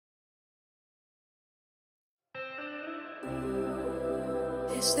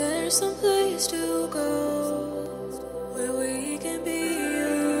Is there some place to go where we can be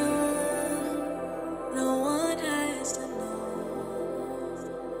alone? No one has to know.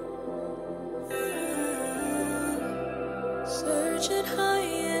 Searching high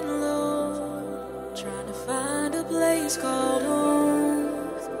and low, trying to find a place called home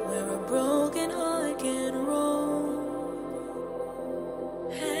where a broken heart can roam.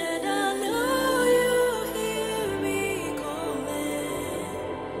 And I know you hear me calling.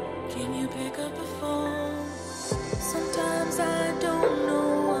 Can you pick up the phone? Sometimes I don't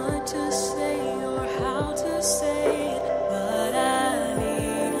know what to say or how to say it, but I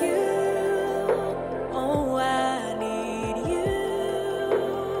need you. Oh, I need you.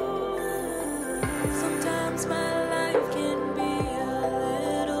 Sometimes my life can be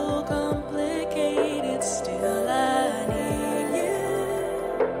a little complicated, still I need you.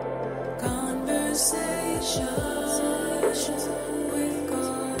 Conversations with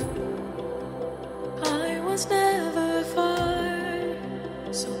God. I was never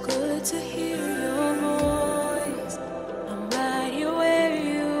far, so good to hear your voice. I'm right here where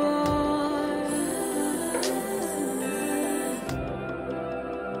you are.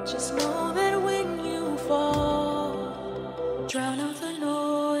 Just know that when you fall, drown out the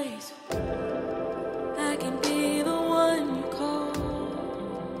noise. I can be the one you call.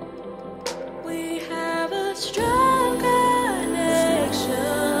 We have a strong connection.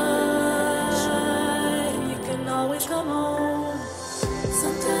 You can always come home.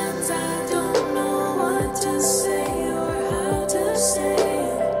 Sometimes I don't know what to say or how to say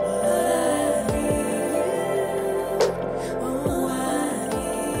it, but I need you. Oh, I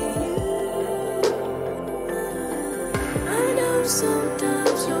need you. I know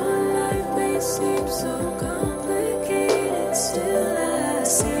sometimes your life may seem so complicated, still I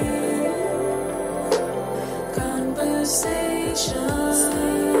see you. Conversations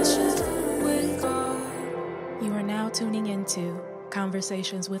with God. You are now tuning into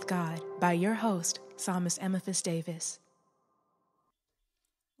Conversations with God by your host, Psalmist Amethyst Davis.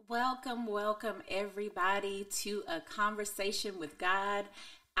 Welcome everybody to A Conversation with God.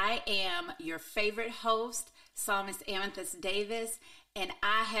 I am your favorite host, Psalmist Amethyst Davis, and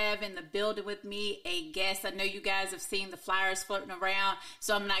I have in the building with me a guest. I know you guys have seen the flyers floating around,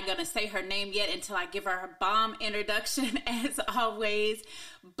 so I'm not going to say her name yet until I give her her bomb introduction, as always.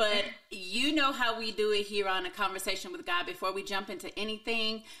 But you know how we do it here on A Conversation with God. Before we jump into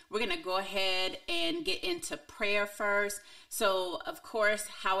anything, we're going to go ahead and get into prayer first. So, of course,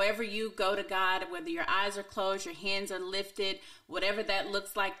 however you go to God, whether your eyes are closed, your hands are lifted, whatever that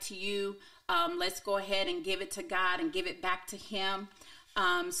looks like to you, let's go ahead and give it to God and give it back to Him.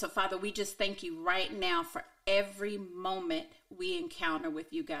 So, Father, we just thank you right now for every moment we encounter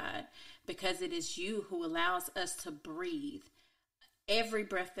with you, God, because it is you who allows us to breathe every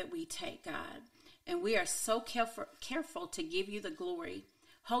breath that we take, God. And we are so careful to give you the glory.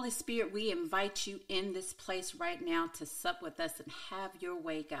 Holy Spirit, we invite you in this place right now to sup with us and have your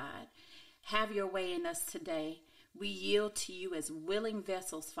way, God. Have your way in us today. We yield to you as willing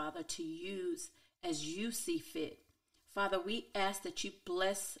vessels, Father, to use as you see fit. Father, we ask that you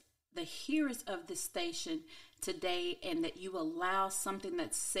bless the hearers of this station today and that you allow something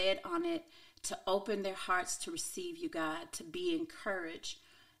that's said on it to open their hearts to receive you, God, to be encouraged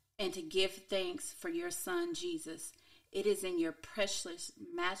and to give thanks for your Son, Jesus. It is in your precious,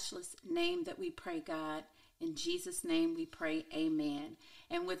 matchless name that we pray, God. In Jesus' name we pray, amen.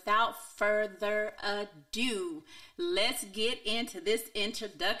 And without further ado, let's get into this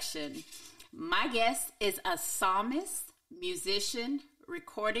introduction. My guest is a psalmist, musician,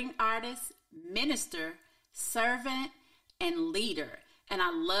 recording artist, minister, servant, and leader. And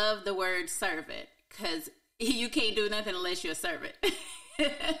I love the word servant because you can't do nothing unless you're a servant.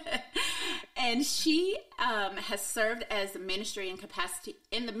 And she has served as in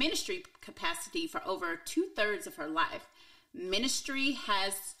the ministry capacity for over 2/3 of her life. She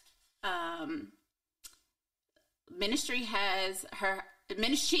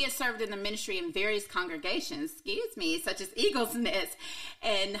has served in the ministry in various congregations, such as Eagle's Nest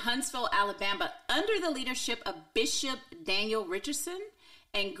and Huntsville, Alabama, under the leadership of Bishop Daniel Richardson,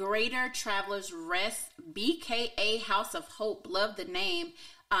 and Greater Travelers Rest, BKA House of Hope, love the name,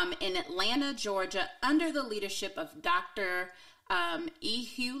 in Atlanta, Georgia, under the leadership of Dr. E.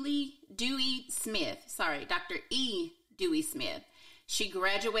 Dewey Smith. She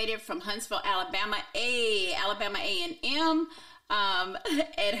graduated from Huntsville, Alabama A&M,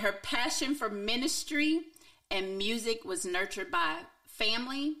 and her passion for ministry and music was nurtured by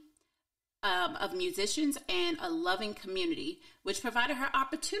family, of musicians and a loving community, which provided her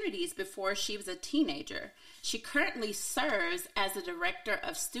opportunities before she was a teenager. She currently serves as the director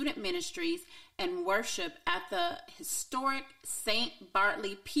of student ministries and worship at the historic St.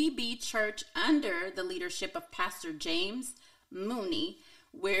 Bartley PB Church under the leadership of Pastor James Mooney,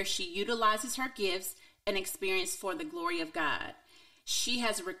 where she utilizes her gifts and experience for the glory of God. She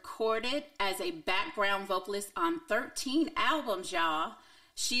has recorded as a background vocalist on 13 albums, y'all.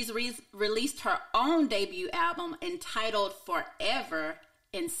 She's released her own debut album entitled Forever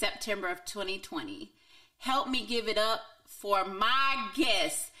in September of 2020. Help me give it up for my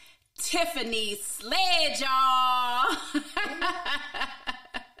guest, Tiffany Sledge, y'all.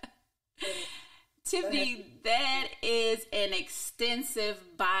 Tiffany, that is an extensive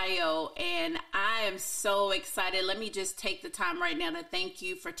bio, and I am so excited. Let me just take the time right now to thank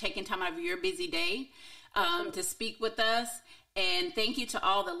you for taking time out of your busy day to speak with us. And thank you to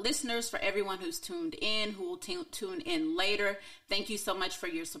all the listeners, for everyone who's tuned in, who will tune in later. Thank you so much for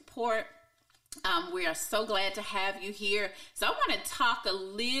your support. We are so glad to have you here. So I want to talk a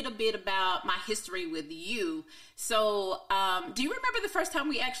little bit about my history with you. So do you remember the first time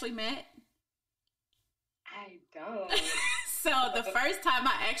we actually met? I don't. So the first time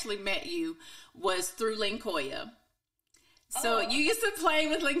I actually met you was through Linkoya. So you used to play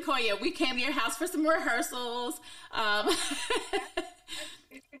with Linkoya. We came to your house for some rehearsals. And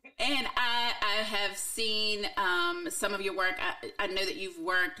I have seen some of your work. I know that you've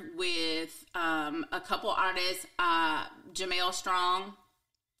worked with a couple artists, Jamel Strong.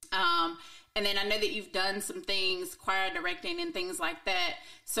 And then I know that you've done some things, choir directing and things like that.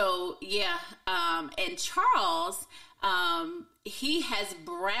 So, yeah. And Charles, he has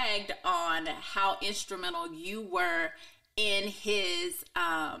bragged on how instrumental you were in his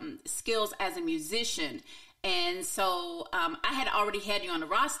skills as a musician. And so I had already had you on the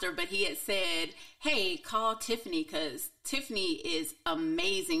roster, but he had said, hey, call Tiffany, because Tiffany is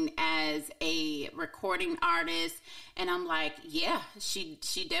amazing as a recording artist. And I'm like, yeah, she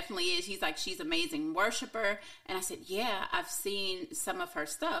definitely is. He's like, she's an amazing worshiper. And I said, yeah, I've seen some of her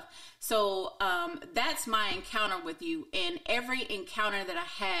stuff. So that's my encounter with you. And every encounter that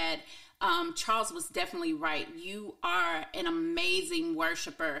I had, Charles was definitely right. You are an amazing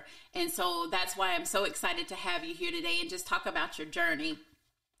worshiper. And so that's why I'm so excited to have you here today and just talk about your journey.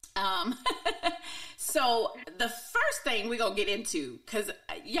 So the first thing we're going to get into, because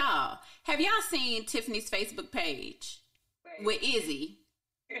y'all, have y'all seen Tiffany's Facebook page with Izzy?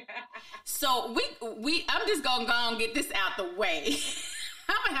 So I'm just going to go and get this out the way.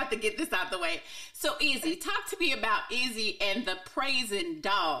 I'm going to have to get this out the way. So Izzy, talk to me about Izzy and the praising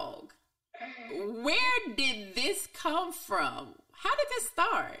dog. Where did this come from? How did this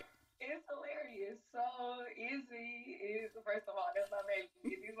start? It's hilarious. So Izzy is, first of all, that's my baby.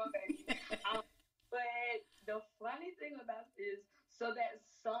 Izzy's my baby. But the funny thing about this, so that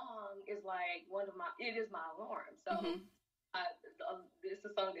song is like it is my alarm. So this is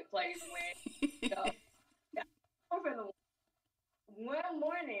a song that plays when, one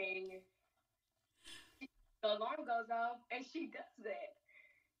morning, the alarm goes off and she does that.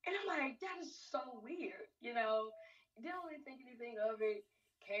 And I'm like, that is so weird, Didn't really think anything of it.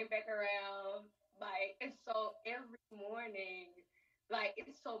 Came back around, like, and so every morning, like,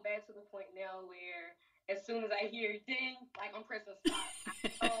 it's so bad to the point now where as soon as I hear ding, like, I'm pressing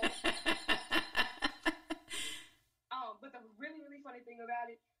stop. But the really, really funny thing about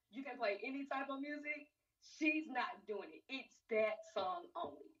it, you can play any type of music. She's not doing it. It's that song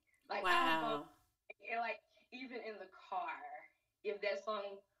only. Like, wow. And like, even in the car, if that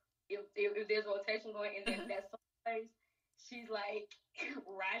song, if there's rotation going and then that song plays, she's like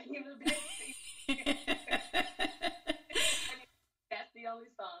riding in the backseat. That's the only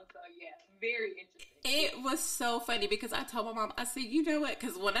song. So yeah, very interesting. It was so funny because I told my mom, I said, you know what?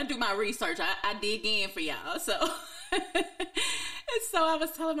 Because when I do my research, I dig in for y'all. So, and so I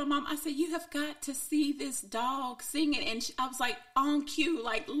was telling my mom, I said, you have got to see this dog singing. And I was like on cue,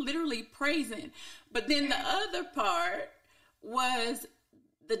 like literally praising. But then the other part was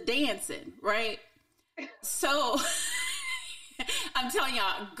the dancing, right? So I'm telling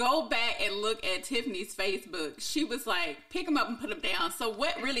y'all, go back and look at Tiffany's Facebook. She was like, pick them up and put them down. So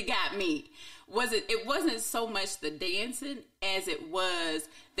what really got me was it wasn't so much the dancing as it was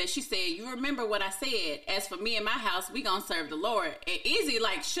that she said, you remember what I said, as for me and my house, we gonna serve the Lord. And Izzy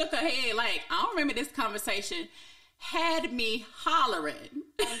like shook her head like, I don't remember this conversation, had me hollering.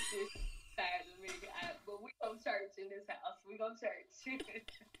 But we go to church in this house. We go to church.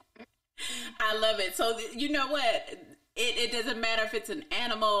 I love it. So you know what? It doesn't matter if it's an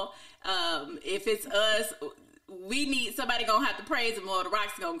animal, if it's us. we need somebody gonna have to praise him or the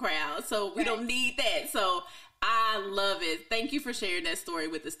rocks gonna cry out. So we don't need that. So I love it. Thank you for sharing that story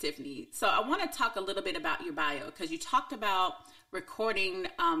with us, Tiffany. So I want to talk a little bit about your bio, because you talked about recording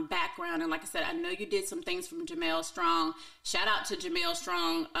background. And like I said, I know you did some things from Jamel Strong. Shout out to Jamel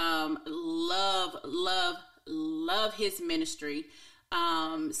Strong. Love his ministry.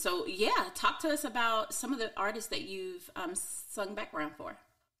 So yeah, talk to us about some of the artists that you've sung background for.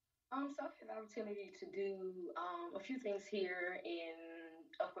 So I've had the opportunity to do a few things here in,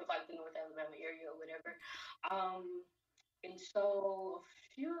 of course, like the North Alabama area or whatever. And so a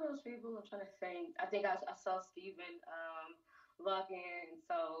few of those people, I'm trying to think. I think I saw Stephen log in.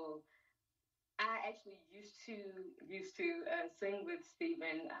 So I actually used to sing with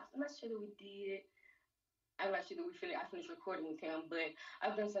Stephen. I'm not sure that we did. I'm not sure that I finished recording with him, but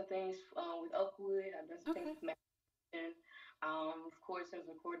I've done some things with Oakwood. I've done some things with Madison. Of course, I was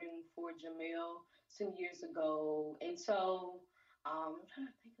recording for Jamel some years ago. And so I'm trying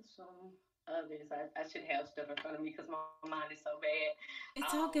to think of some others. I should have stuff in front of me because my mind is so bad.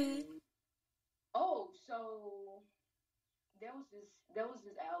 It's all good. Oh, so there was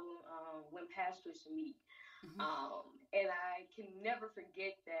this album, When Pastors Meet. And I can never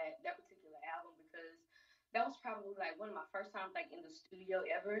forget that particular album, because that was probably like one of my first times like in the studio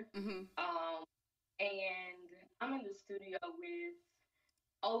ever. And I'm in the studio with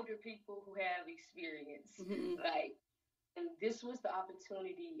older people who have experience. Like, and this was the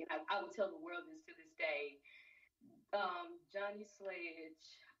opportunity, and I would tell the world this to this day. Tiffany Sledge,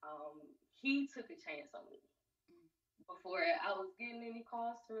 he took a chance on me before I was getting any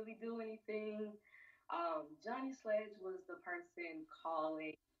calls to really do anything. Tiffany Sledge was the person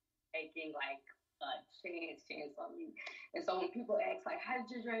calling, taking like a chance on me. And so when people ask, like, how did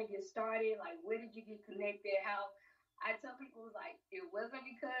your journey get started? Like, where did you get connected? How I tell people, like, it wasn't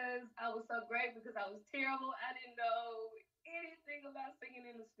because I was so great, because I was terrible. I didn't know anything about singing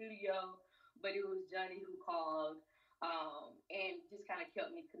in the studio, but it was Johnny who called and just kind of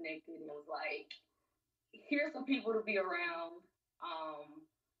kept me connected, and was like, here's some people to be around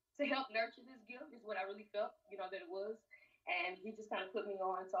to help nurture this gift, is what I really felt, that it was. And he just kind of put me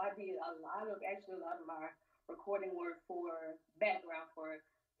on. So I did a lot of my recording work for background for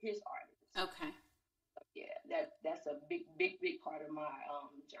his artists. Okay. So yeah, that's a big part of my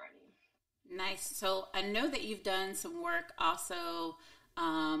journey. Nice. So I know that you've done some work also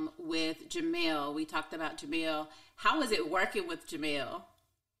with Jamel. We talked about Jamel. How was it working with Jamel?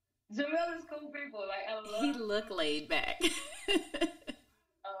 Jamel is cool people. Like, I love. He looked laid back.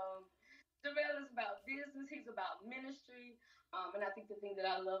 Jamel is about business. He's about ministry. And I think the thing that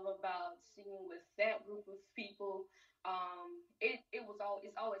I love about singing with that group of people, it's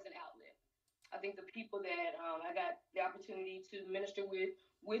always an outlet. I think the people that I got the opportunity to minister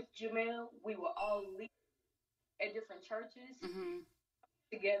with Jamel, we were all leading at different churches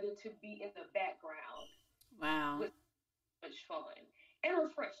together to be in the background. Wow. With much fun and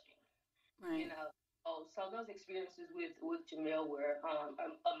refreshing. Right. So those experiences with Jamel were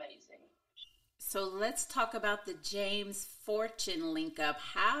amazing. So let's talk about the James Fortune link up.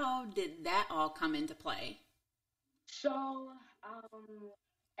 How did that all come into play? So,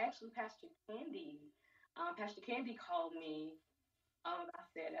 actually, Pastor Candy called me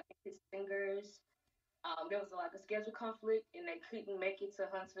about that. I think his singers, there was like a schedule conflict, and they couldn't make it to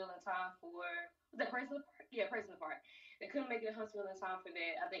Huntsville in time for, was that Praise in the Park? Yeah, Praise in the Park. They couldn't make it to Huntsville in time for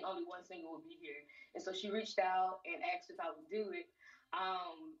that. I think only one singer would be here. And so she reached out and asked if I would do it.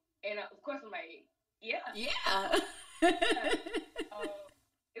 And of course, I'm like, yeah.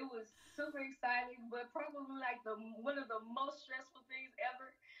 It was super exciting, but probably like one of the most stressful things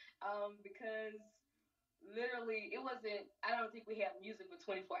ever, because literally I don't think we have music for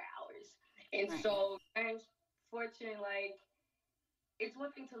 24 hours. And so James Fortune, like, it's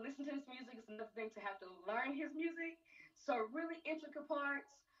one thing to listen to his music, it's another thing to have to learn his music. So really intricate parts.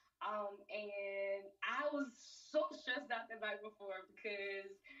 And I was so stressed out the night before,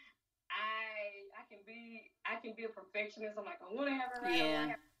 because I can be a perfectionist. I'm like, I want to have it right.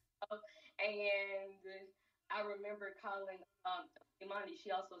 Yeah. And I remember calling Imani. She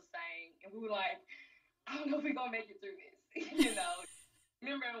also sang, and we were like, I don't know if we're gonna make it through this.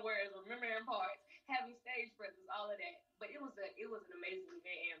 Remembering words, remembering parts, having stage presence, all of that. But it was an amazing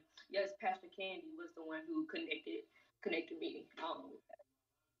event. And yes, Pastor Candy was the one who connected me.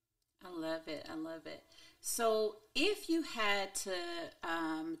 I love it. So if you had to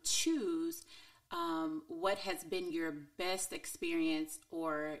choose what has been your best experience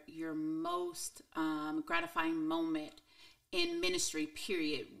or your most gratifying moment in ministry,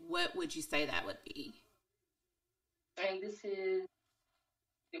 period, what would you say that would be? And this is,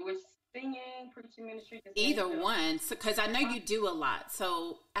 Singing, preaching ministry, just Either ministry. one, because I know you do a lot.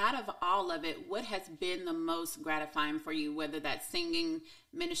 So, out of all of it, what has been the most gratifying for you? Whether that's singing,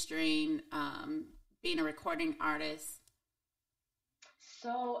 ministering, being a recording artist.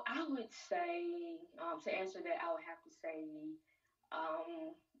 So I would say, to answer that, I would have to say,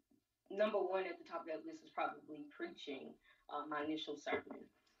 um, number one at the top of that list is probably preaching, my initial sermon.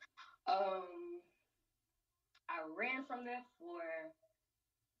 Um, I ran from that for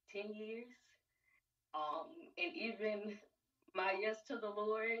 10 years. And even my yes to the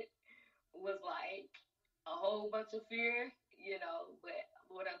Lord was like a whole bunch of fear, but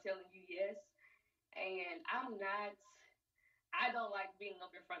Lord, I'm telling you yes. And I don't like being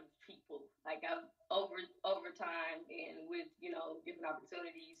up in front of people. Like I've over time and with, different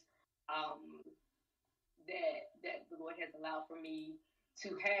opportunities, um, that the Lord has allowed for me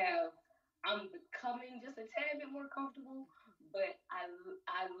to have, I'm becoming just a tad bit more comfortable, but I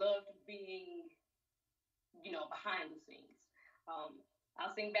loved being, behind the scenes.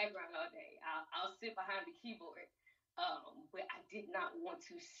 I'll sing background all day. I'll sit behind the keyboard. But I did not want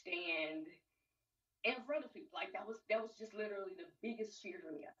to stand in front of people. Like that was just literally the biggest fear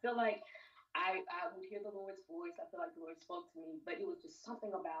for me. I feel like I would hear the Lord's voice. I feel like the Lord spoke to me, but it was just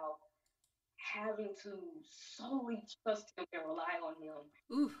something about having to solely trust Him and rely on Him.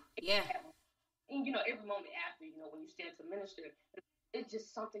 Ooh, yeah. And every moment after, when you stand to minister, it's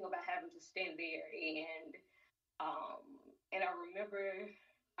just something about having to stand there and I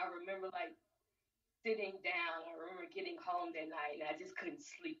remember like sitting down. I remember getting home that night and I just couldn't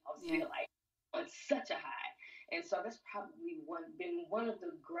sleep. I was still like on such a high. And so that's probably been one of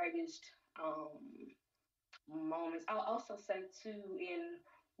the greatest moments. I'll also say too in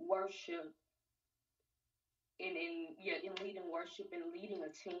worship, in leading worship and leading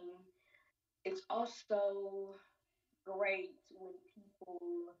a team, it's also great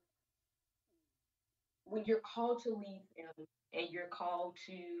when you're called to lead them and you're called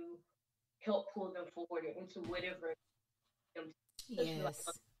to help pull them forward into whatever especially like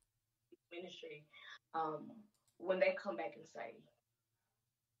Yes. ministry, when they come back and say,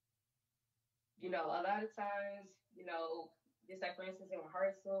 a lot of times, just like for instance in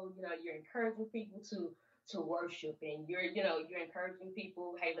rehearsal, you're encouraging people to worship and you're encouraging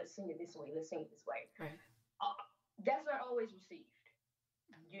people, hey, let's sing it this way, let's sing it this way. Right. That's not always received.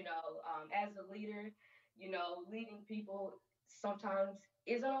 As a leader, leading people sometimes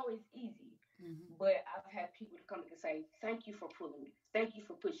isn't always easy. Mm-hmm. But I've had people to come and say, thank you for pulling me. Thank you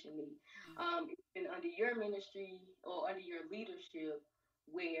for pushing me. It's been under your ministry or under your leadership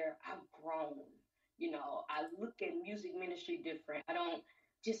where I've grown. I look at music ministry different. I don't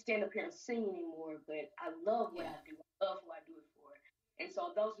just stand up here and sing anymore, but I love what I do. I love who I do it for. And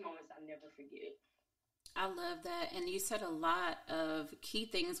so those moments I never forget. I love that. And you said a lot of key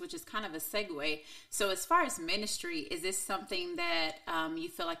things, which is kind of a segue. So as far as ministry, is this something that you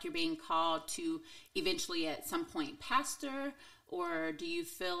feel like you're being called to eventually at some point pastor? Or do you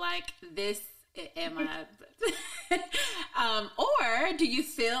feel like this, or do you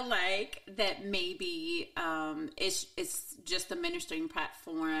feel like that maybe it's just a ministering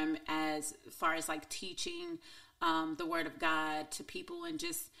platform as far as like teaching the word of God to people and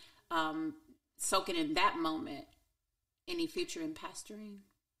just soaking in that moment? Any future in pastoring?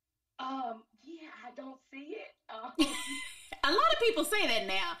 Yeah, I don't see it. A lot of people say that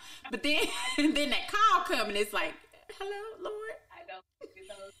now, but then then that call come and it's like, hello, Lord. I don't see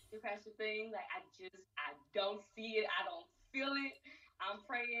the pastor thing. Like I don't see it. I don't feel it. I'm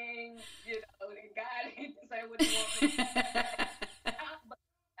praying, that God can say what He wants me to say. But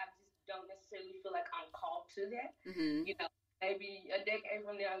I just don't necessarily feel like I'm called to that. Mm-hmm. Maybe a decade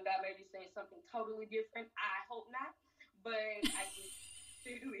from now, God may be saying something totally different. I hope not. But I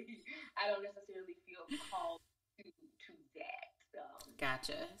don't necessarily feel called to that.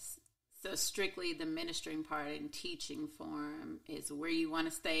 Gotcha. So strictly the ministering part and teaching form is where you want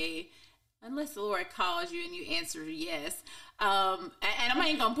to stay, unless the Lord calls you and you answer yes. And I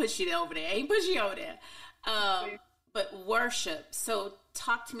ain't going to push you over there. I ain't push you over there. But worship. So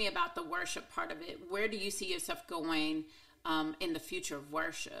talk to me about the worship part of it. Where do you see yourself going in the future of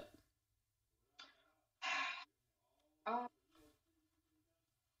worship?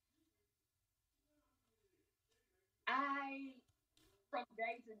 From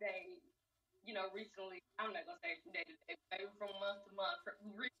day to day, recently, I'm not gonna say from day to day, maybe from month to month.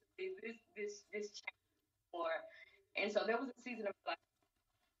 Recently, this changed more, and so there was a season of like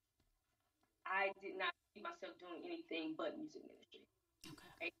I did not see myself doing anything but music ministry.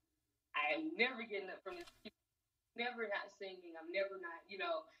 Okay, I am never getting up from this, never not singing. I'm never not,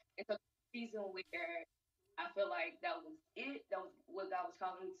 and so season where I feel like that was it. That was what God was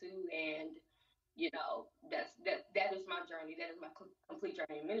calling me to, and that is my journey. That is my complete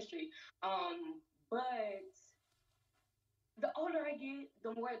journey in ministry. But the older I get,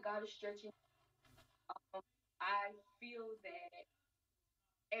 the more God is stretching. I feel that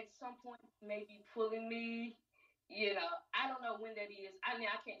at some point maybe pulling me. I don't know when that is. I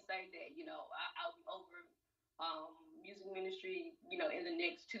mean, I can't say that. I'll be over music ministry. In the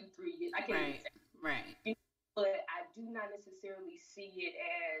next 2-3 years, I can't even say. Right. But I do not necessarily see it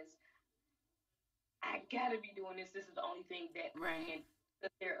as I gotta be doing this. This is the only thing that right. can.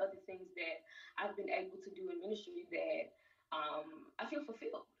 But there are other things that I've been able to do in ministry that I feel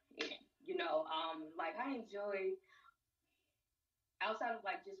fulfilled in. Like I enjoy outside of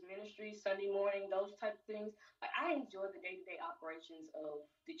like just ministry, Sunday morning, those type of things. Like I enjoy the day-to-day operations of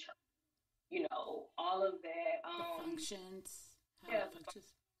the church. All of that. The functions. How it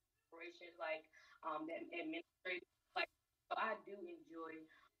functions. Operations like that administrative. Like so I do enjoy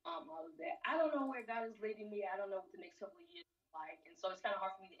all of that. I don't know where God is leading me. I don't know what the next couple of years is like, and so it's kind of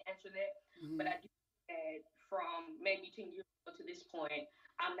hard for me to answer that. Mm-hmm. But I do that from maybe 10 years ago to this point,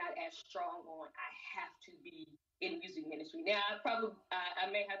 I'm not as strong on I have to be in music ministry. Now, I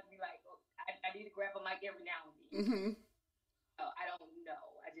may have to be like, I need to grab a mic every now and then. Mm-hmm. I don't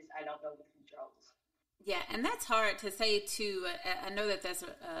know. I don't know what the future holds. Yeah, and that's hard to say too. I know that that's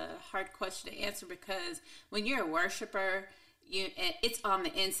a hard question to answer because when you're a worshiper, it's on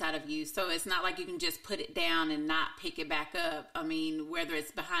the inside of you. So it's not like you can just put it down and not pick it back up. I mean, whether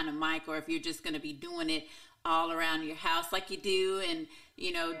it's behind a mic or if you're just going to be doing it all around your house like you do and,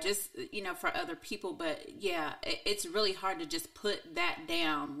 just, for other people. But yeah, it's really hard to just put that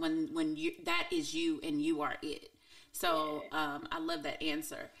down when that is you and you are it. So I love that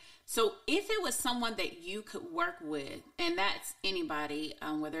answer. So if it was someone that you could work with, and that's anybody,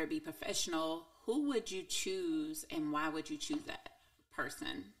 whether it be professional, who would you choose and why would you choose that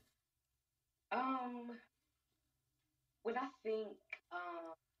person? When I think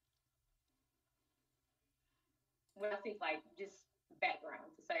like just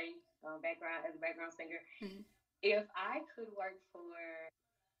background, to say background as a background singer, mm-hmm. If I could work for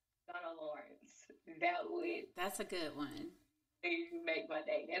Donna Lawrence, that's a good one. Make my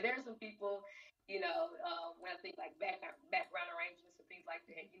day. Now there are some people, when I think like background arrangements and things like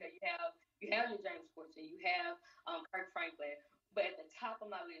that, you have your James Fortune, you have Kirk Franklin, but at the top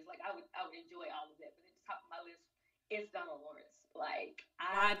of my list, like I would enjoy all of that, but at the top of my list is Donna Lawrence. Like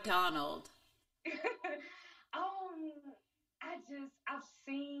why Donald? I've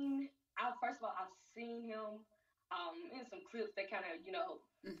seen him in some clips that kind of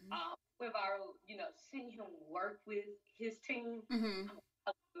mm-hmm. went viral. Seeing him work with his team, mm-hmm.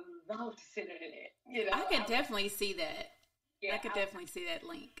 I would love to sit in it. I could definitely see that. Yeah, I could definitely see that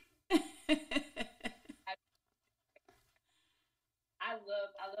link. I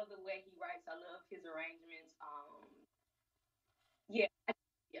love the way he writes. I love his arrangements. Yeah,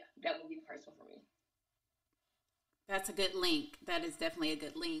 that would be the person for me. That's a good link. That is definitely a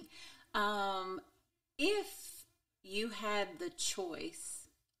good link. If you had the choice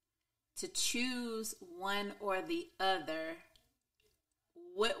to choose one or the other,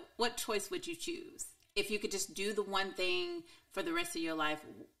 what choice would you choose? If you could just do the one thing for the rest of your life,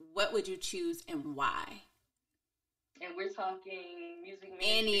 what would you choose and why? And we're talking music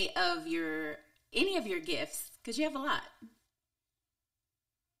ministry. Any of your gifts, because you have a lot.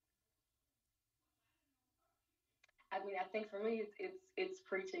 I mean, I think for me, it's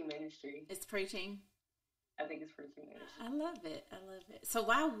preaching ministry. It's preaching? I think it's preaching ministry. I love it. So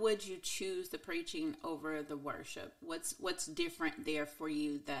why would you choose the preaching over the worship? What's different there for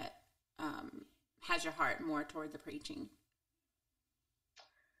you that has your heart more toward the preaching?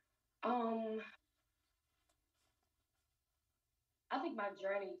 I think my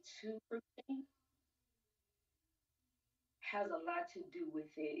journey to preaching has a lot to do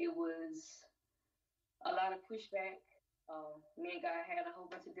with it. It was a lot of pushback. Me and God had a whole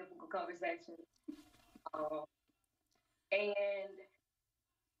bunch of difficult conversations. And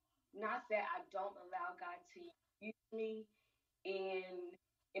not that I don't allow God to use me in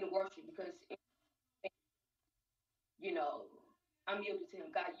worship, because I'm yielded to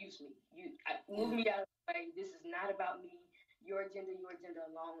Him. God, use me. Move me out of the way. This is not about me. Your agenda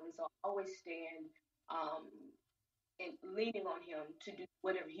alone. And so I always stand and leaning on Him to do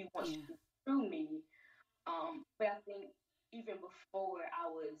whatever He wants to do through me. But I think even before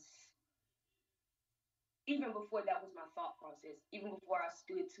that was my thought process, even before I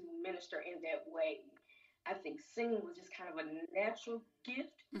stood to minister in that way, I think singing was just kind of a natural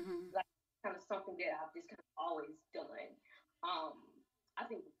gift, mm-hmm. like kind of something that I've just kind of always done. I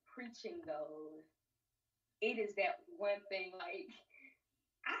think preaching, though, it is that one thing, like,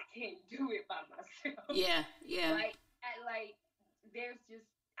 I can't do it by myself. Yeah, yeah. There's just,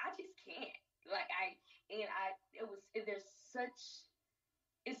 I just can't.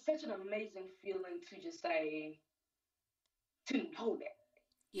 It's such an amazing feeling to just say, to know that,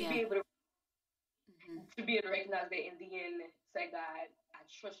 to Yeah. be able to, Mm-hmm. to be able to recognize that in the end, say, God, I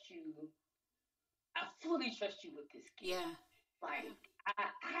trust you. I fully trust you with this gift. Yeah. Like,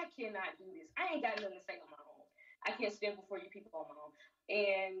 I cannot do this. I ain't got nothing to say on my own. I can't stand before you people on my own.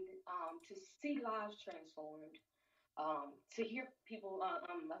 And to see lives transformed, to hear people, I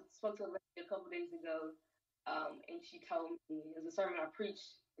spoke to a lady a couple days ago, and she told me, it was a sermon I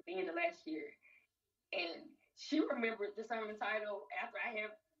preached at the end of last year, and she remembered the sermon title after I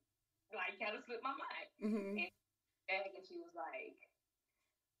had, like, kind of slipped my mind. Mm-hmm. And she was like,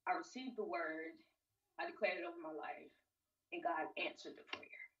 I received the word, I declared it over my life, and God answered the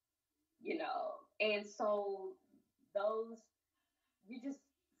prayer, you know. And so those, you just,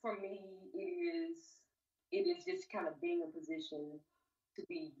 for me, it is just kind of being in a position to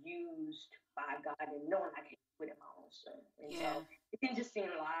be used by God and knowing I can't do it in my own strength. And Yeah. so it can just seeing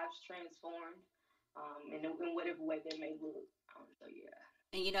lives transformed, in whatever way they may look. So yeah.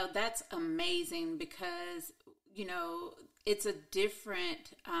 And that's amazing because it's a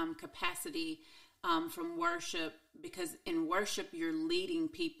different capacity from worship, because in worship you're leading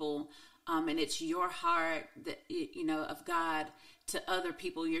people, and it's your heart that of God to other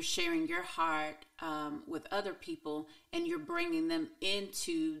people. You're sharing your heart with other people, and you're bringing them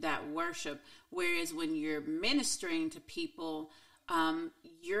into that worship. Whereas when you're ministering to people,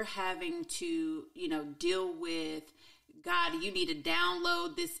 you're having to deal with, God, you need to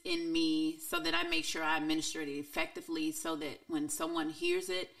download this in me so that I make sure I administer it effectively, so that when someone hears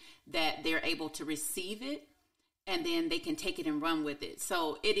it, that they're able to receive it, and then they can take it and run with it.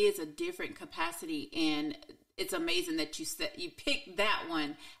 So it is a different capacity, and it's amazing that you picked that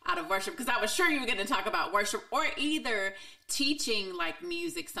one out of worship, because I was sure you were going to talk about worship or either teaching like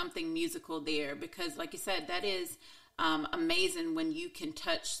music, something musical there, because like you said, that is amazing when you can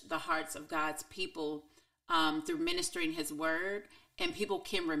touch the hearts of God's people through ministering his word, and people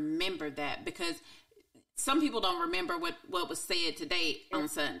can remember that, because some people don't remember what was said today on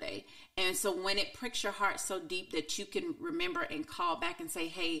Sunday. And so when it pricks your heart so deep that you can remember and call back and say,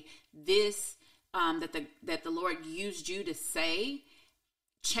 hey, this that the Lord used you to say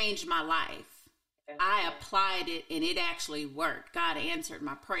changed my life. I applied it and it actually worked. God answered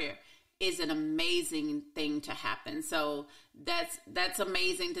my prayer, is an amazing thing to happen. So that's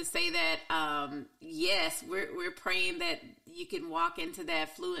amazing to say that. Yes, we're praying that you can walk into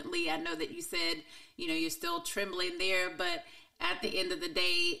that fluently. I know that you said, you're still trembling there, but at the end of the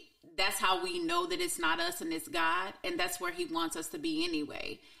day, that's how we know that it's not us and it's God. And that's where he wants us to be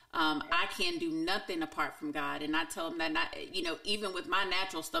anyway. I can do nothing apart from God. And I tell him that, even with my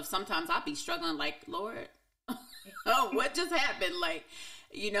natural stuff, sometimes I'll be struggling like, Lord, oh, what just happened? Like,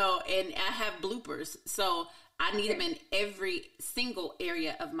 and I have bloopers. So I need him in every single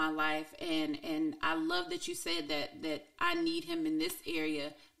area of my life. And I love that you said that I need him in this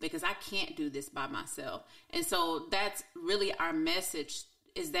area, because I can't do this by myself. And so that's really our message,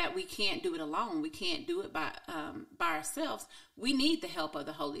 is that we can't do it alone. We can't do it by ourselves. We need the help of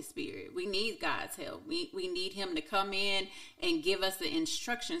the Holy Spirit. We need God's help. We need him to come in and give us the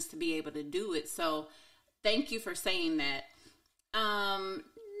instructions to be able to do it. So thank you for saying that.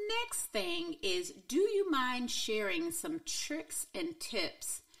 Next thing is, do you mind sharing some tricks and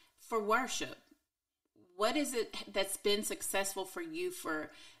tips for worship? What is it that's been successful for you for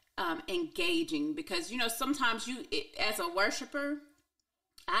engaging? Because, sometimes as a worshiper,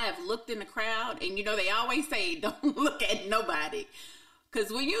 I have looked in the crowd, and, they always say, don't look at nobody.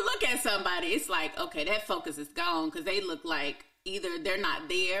 Because when you look at somebody, it's like, okay, that focus is gone, because they look like either they're not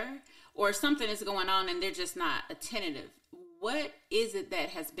there or something is going on and they're just not attentive. What is it that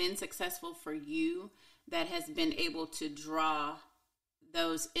has been successful for you that has been able to draw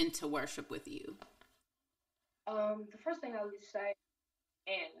those into worship with you? The first thing I would say,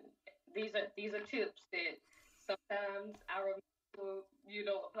 and these are tips that sometimes I remember,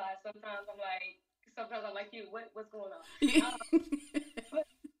 apply. Sometimes I'm like you, what's going on? But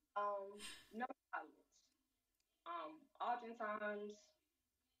no silence. Oftentimes,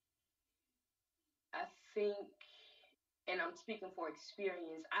 I think, and I'm speaking for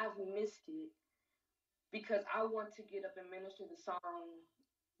experience, I've missed it because I want to get up and minister the song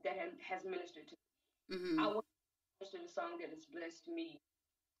that has ministered to me. Mm-hmm. I want to minister the song that has blessed me.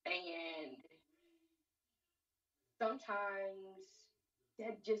 And sometimes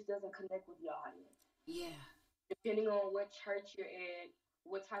that just doesn't connect with the audience. Yeah. Depending on what church you're at,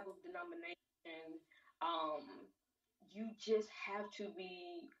 what type of denomination, Um, you just have to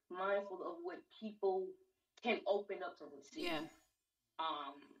be mindful of what people can open up to receive. Yeah.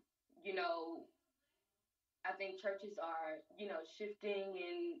 Um, you know, I think churches are, shifting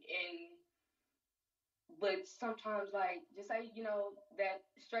and but sometimes like just say, that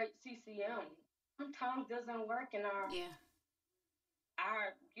straight CCM sometimes doesn't work in Yeah.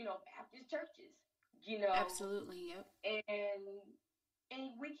 our, Baptist churches, you know, Absolutely. Yep. and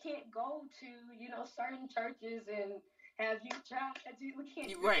we can't go to, certain churches and have you try. We can't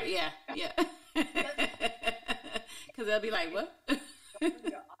do Right. it. Yeah. Yeah. Because they'll be like, what? Knowing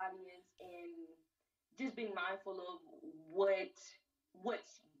your audience and just being mindful of what's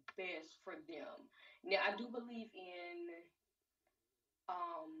best for them. Now, I do believe in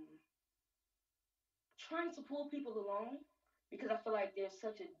trying to pull people along because I feel like there's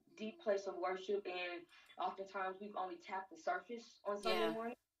such a deep place of worship, and oftentimes we've only tapped the surface on Sunday Yeah.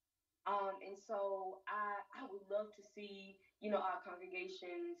 morning. And so I would love to see, our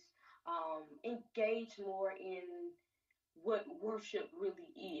congregations engage more in what worship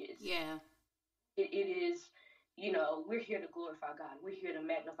really is. Yeah. It is, we're here to glorify God. We're here to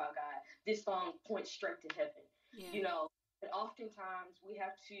magnify God. This song points straight to heaven. Yeah. But oftentimes we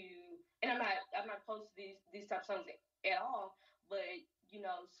have to, and I'm not opposed to these type of songs at all, but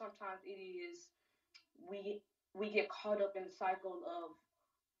sometimes it is we get caught up in the cycle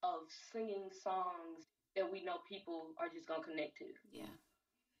of singing songs that we know people are just gonna connect to. Yeah.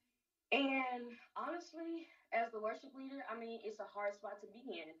 And honestly, as the worship leader, I mean, it's a hard spot to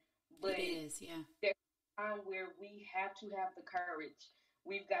be in, but It is. Yeah. there's a time where we have to have the courage.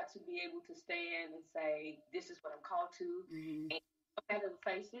 We've got to be able to stand and say, "This is what I'm called to," Mm-hmm. and no matter the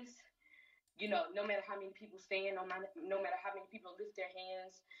faces, no matter how many people stand, no matter how many people lift their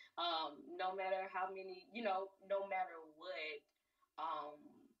hands, no matter how many, no matter what,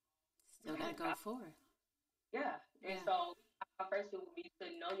 Still gotta go forward. yeah. And Yeah. so my first thing would be to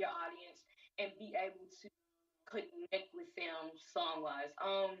know your audience and be able to connect with them song wise.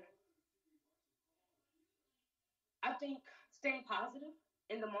 I think staying positive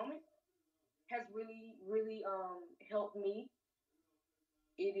in the moment has really, really helped me.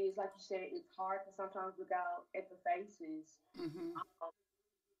 It is like you said, it's hard to sometimes look out at the faces, Mm-hmm.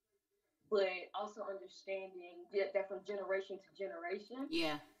 but also understanding that from generation to generation,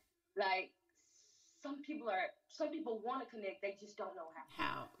 Yeah. like some people want to connect, they just don't know how.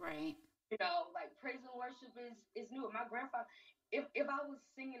 How? Right. Like praise and worship is new. My grandfather, if I was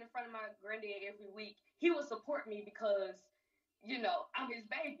singing in front of my granddad every week, he would support me because, I'm his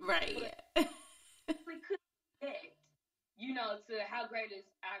baby. Right. But Yeah. we couldn't connect, to how great is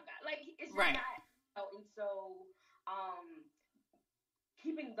our God. Like it's just Right. not. And so,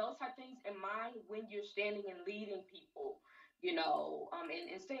 keeping those type of things in mind when you're standing and leading people,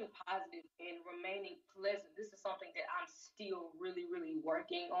 and staying positive and remaining pleasant. This is something that I'm still really, really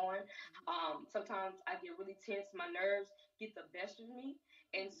working on. Sometimes I get really tense. My nerves get the best of me.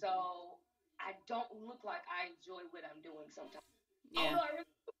 And so I don't look like I enjoy what I'm doing sometimes. Yeah. Although I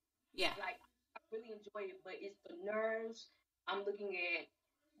really, Yeah. like, I really enjoy it, but it's the nerves. I'm looking at,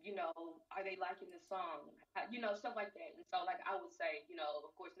 are they liking the song? Stuff like that. And so, like, I would say,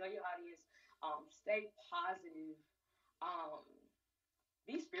 of course, know your audience, stay positive,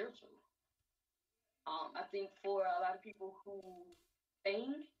 be spiritual. I think for a lot of people who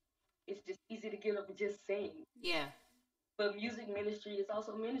sing, it's just easy to get up and just sing. Yeah. But music ministry is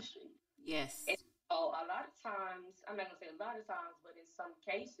also ministry. Yes. And so a lot of times, I'm not going to say a lot of times, but in some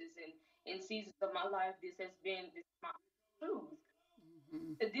cases and in seasons of my life, this is my truth.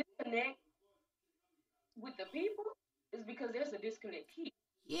 Mm-hmm. To disconnect with the people is because there's a disconnect here.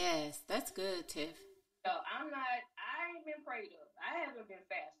 Yes, that's good, Tiff. So I ain't been prayed up. I haven't been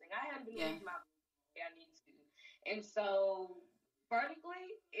fasting. I haven't been reading my way I need to. And so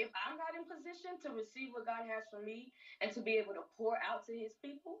vertically, if I'm not in position to receive what God has for me and to be able to pour out to his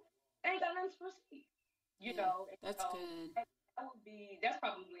people, I ain't got nothing to receive. That's good. That's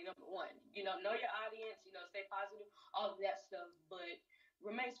probably number one. Know your audience, stay positive, all of that stuff, but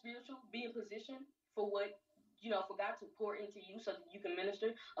remain spiritual, be in position for what, for God to pour into you so that you can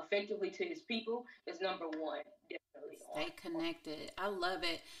minister effectively to his people is number one. Definitely. Stay connected. I love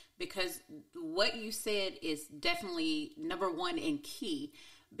it because what you said is definitely number one and key,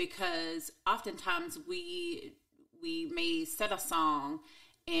 because oftentimes we may set a song.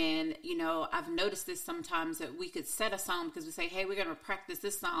 And, I've noticed this sometimes that we could set a song because we say, hey, we're going to practice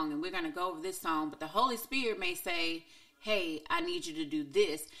this song and we're going to go over this song. But the Holy Spirit may say, hey, I need you to do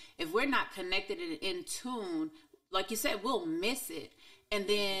this. If we're not connected and in tune, like you said, we'll miss it. And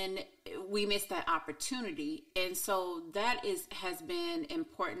then we miss that opportunity. And so that has been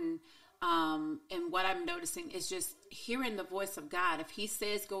important And what I'm noticing is just hearing the voice of God. If he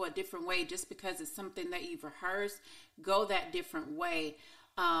says go a different way, just because it's something that you've rehearsed, go that different way.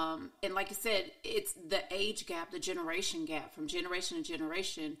 And like you said, it's the age gap, the generation gap from generation to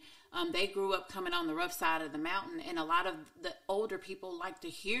generation. They grew up coming on the rough side of the mountain, and a lot of the older people like to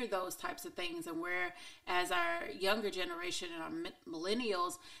hear those types of things. And whereas our younger generation and our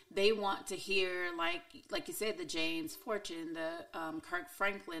millennials, they want to hear, like you said, the James Fortune, the Kirk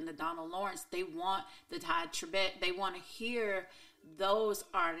Franklin, the Donald Lawrence. They want the Ty Tribbett. They want to hear those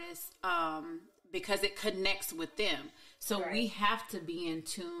artists because it connects with them. So we have to be in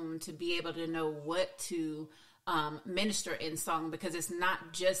tune to be able to know what to minister in song, because it's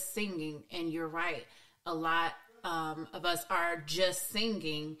not just singing. And you're right, a lot of us are just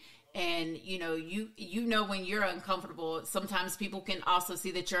singing, and you know when you're uncomfortable, sometimes people can also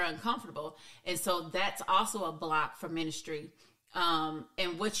see that you're uncomfortable, and so that's also a block for ministry.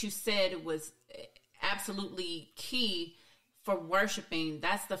 And what you said was absolutely key for worshiping.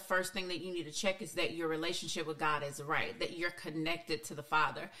 That's the first thing that you need to check, is that your relationship with God is right, that you're connected to the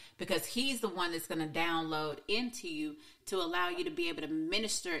Father, because he's the one that's going to download into you to allow you to be able to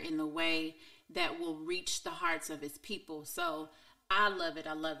minister in the way that will reach the hearts of his people. So I love it.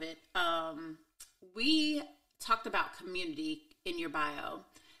 I love it. We talked about community in your bio.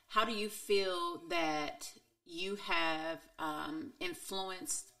 How do you feel that you have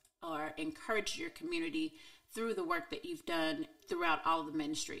influenced or encouraged your community through the work that you've done throughout all the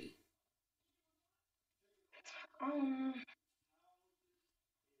ministry? How would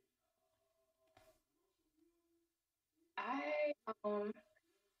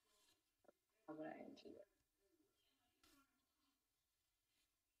I answer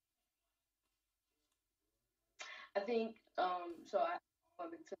that? I think so. I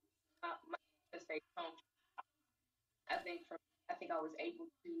want to my say I think I was able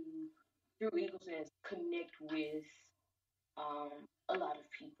to, through Eagles Nest, connect with a lot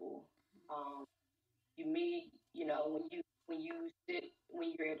of people. You meet, when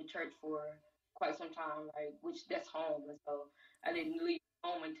you're at the church for quite some time, like, which that's home, and so I didn't leave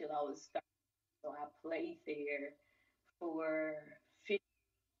home until I was 30. So I played there for 50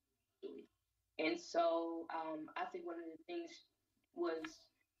 years. And so I think one of the things was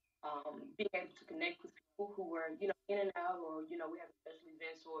being able to connect with people who were, in and out, or, we have special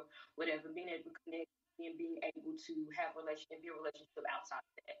events or whatever, being able to connect and being able to have be a relationship outside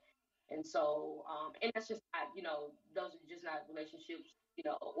of that. And so, and that's just not, those are just not relationships,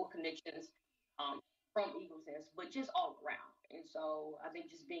 or connections from Eagles Nest, but just all around. And so I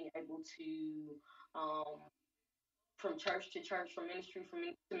think just being able to, from church to church, from ministry to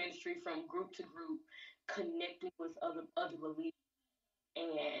ministry, from group to group, connecting with other believers,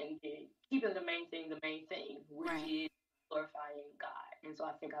 and keeping the main thing, which is glorifying God. And so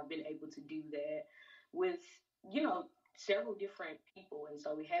I think I've been able to do that with, several different people. And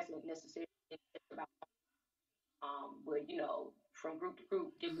so it hasn't necessarily been about, but, from group to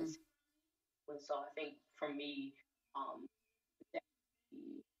group, different. Mm-hmm. And so I think for me,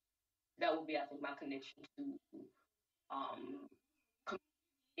 that would be, I think, my connection to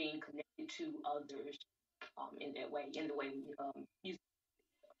being connected to others in that way, in the way we use.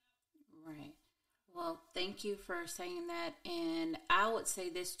 Right. Well, thank you for saying that. And I would say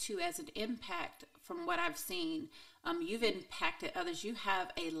this too, as an impact from what I've seen, you've impacted others. You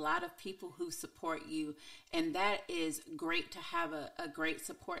have a lot of people who support you. And that is great to have a great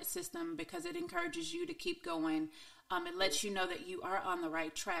support system, because it encourages you to keep going. It lets you know that you are on the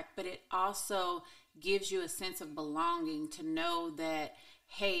right track, but it also gives you a sense of belonging to know that,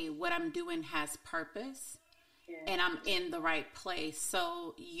 hey, what I'm doing has purpose. And I'm in the right place.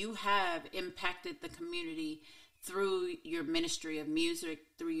 So you have impacted the community through your ministry of music,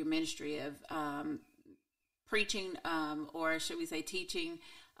 through your ministry of preaching, or should we say teaching.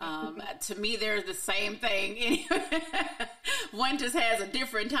 To me, they're the same thing. One just has a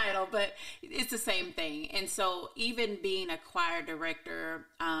different title, but it's the same thing. And so even being a choir director,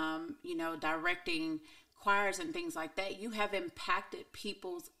 directing choirs and things like that, you have impacted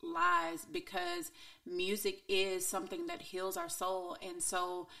people's lives, because music is something that heals our soul. And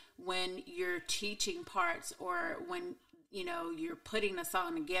so when you're teaching parts, or when you're putting a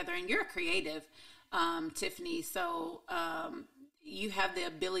song together, and you're creative, Tiffany, so you have the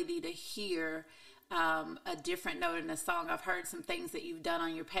ability to hear a different note in a song. I've heard some things that you've done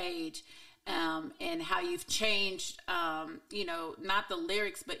on your page, and how you've changed, not the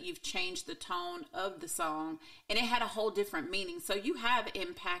lyrics, but you've changed the tone of the song, and it had a whole different meaning. So you have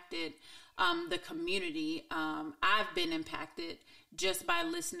impacted the community. I've been impacted just by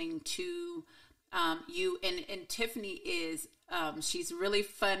listening to you. And Tiffany is, she's really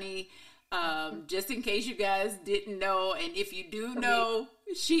funny. Just in case you guys didn't know, and if you do know,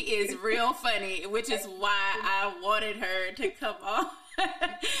 she is real funny, which is why I wanted her to come on.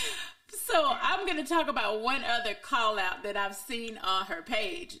 So I'm going to talk about one other call out that I've seen on her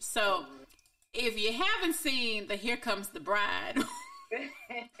page. So if you haven't seen the Here Comes the Bride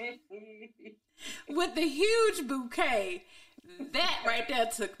with the huge bouquet, that right there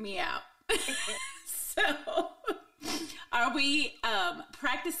took me out. So are we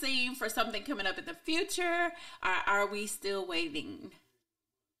practicing for something coming up in the future, or are we still waiting?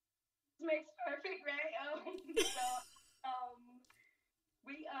 Makes perfect, right?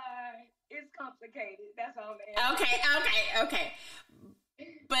 We are, it's complicated. That's all, man. Okay.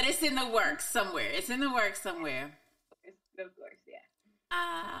 But it's in the works somewhere. It's in the works somewhere. It's the works, yeah.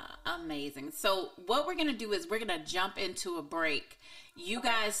 Amazing. So what we're going to do is we're going to jump into a break. You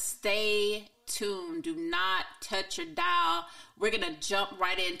guys stay tuned. Do not touch your dial. We're going to jump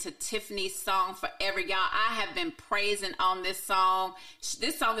right into Tiffany's song, Forever. Y'all, I have been praising on this song.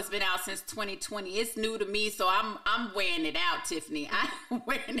 This song has been out since 2020. It's new to me, so I'm wearing it out, Tiffany. I'm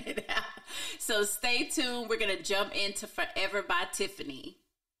wearing it out. So stay tuned. We're going to jump into Forever by Tiffany.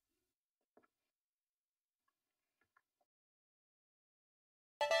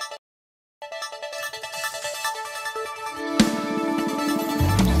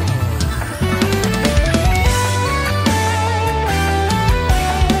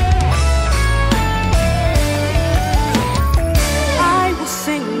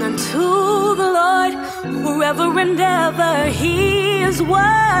 Forever and ever, He is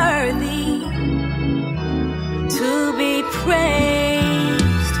worthy to be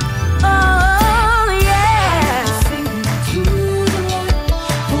praised. Oh, yeah. Sing to the Lord,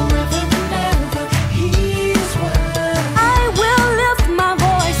 forever and ever, He is worthy. I will lift my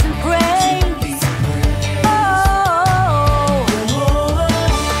voice and praise. Oh,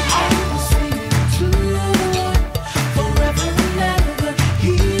 I will sing to the Lord, forever and ever,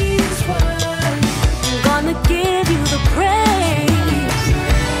 He is worthy. Gonna give you the praise.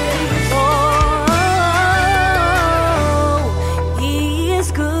 Oh, He is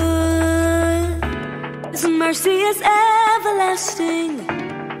good. His mercy is everlasting,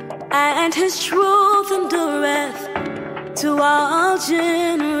 and His truth endureth to all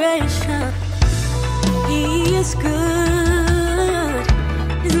generations. He is good.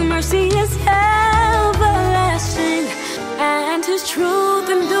 His mercy is everlasting, and His truth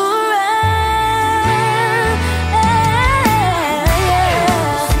endureth.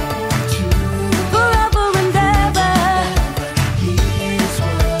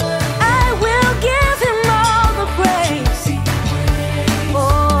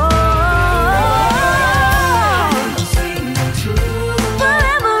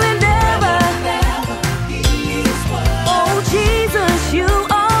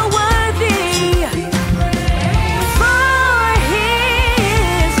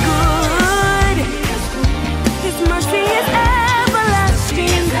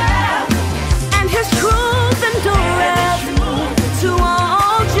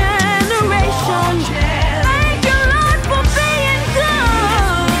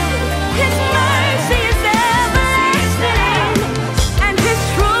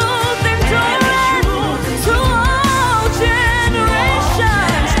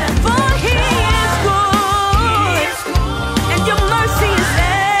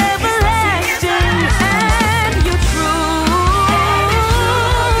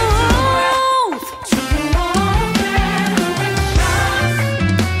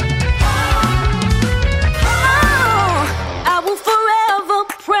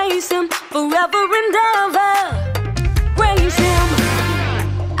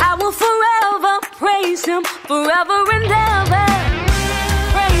 Forever and ever,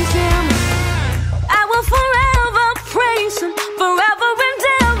 praise Him. I will forever praise Him. Forever and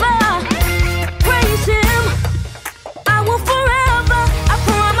ever, praise Him. I will forever, I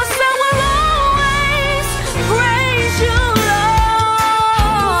promise I will always praise You, Lord.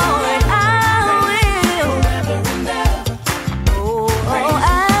 I will. Oh,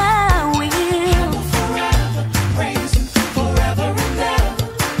 I will. Forever praise Him. Forever and ever.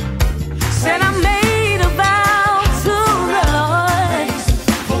 Said I made a vow to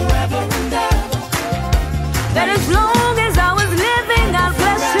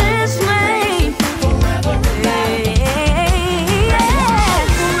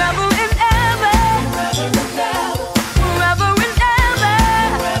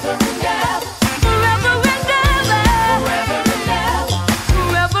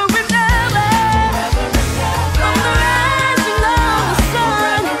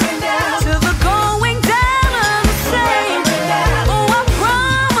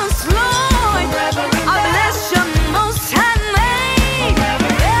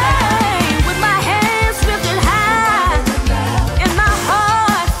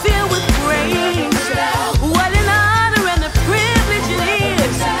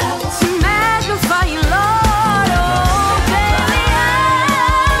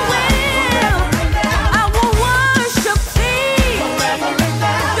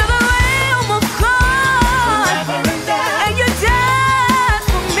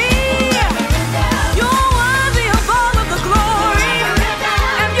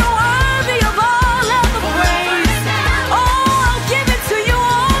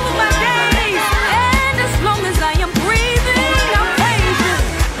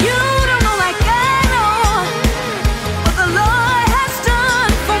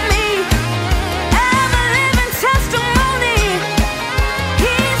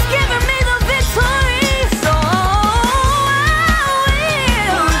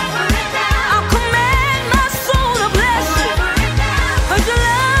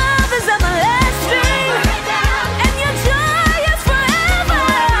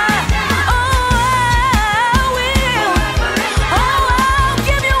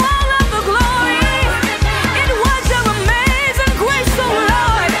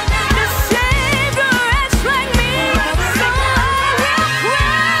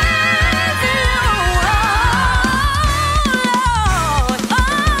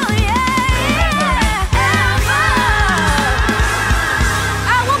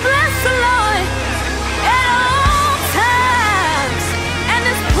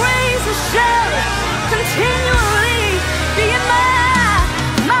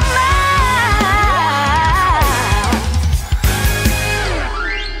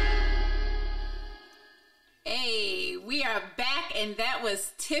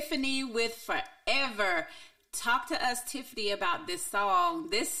Tiffany with Forever. Talk to us, Tiffany, about this song.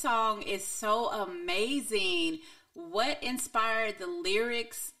 This song is so amazing. What inspired the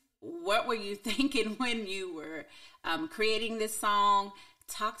lyrics? What were you thinking when you were creating this song?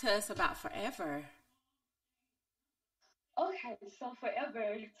 Talk to us about Forever. Okay, so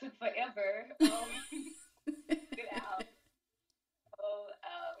Forever took forever. Get out. So,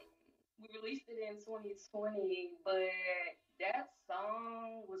 we released it in 2020, but that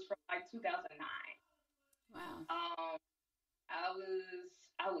song was from like 2009. Wow. I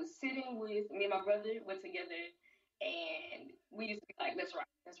was sitting with me and my brother went together, and we used to be like, let's write.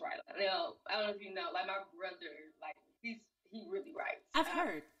 Now I don't know if you know, like my brother, like he really writes. I've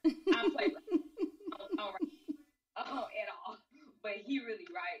heard. I play. I don't write at all, but he really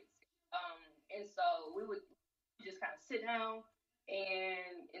writes. And so we would just kind of sit down,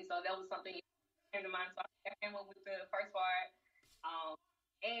 and so that was something that came to mind. So I came up with the first part.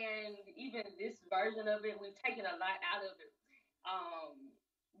 And even this version of it, we've taken a lot out of it.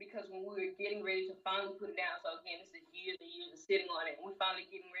 Because when we were getting ready to finally put it down, so again, this is years and years of sitting on it, and we're finally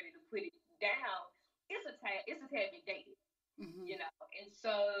getting ready to put it down. It's a tad bit dated, you know. And so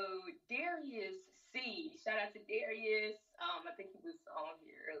Darius C, shout out to Darius. I think he was on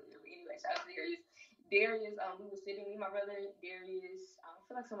here earlier. But anyway, shout out to Darius. Darius, we were sitting, me and my brother Darius. I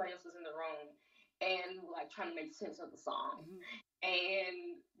feel like somebody else was in the room, and we were like trying to make sense of the song.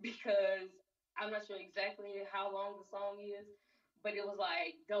 And because I'm not sure exactly how long the song is, but it was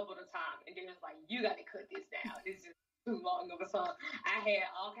like double the time. And then it's like, you got to cut this down. This is too long of a song. I had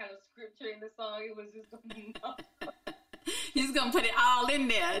all kind of scripture in the song. It was just You're just gonna put it all in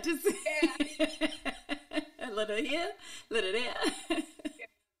there. Just a little here, a little there.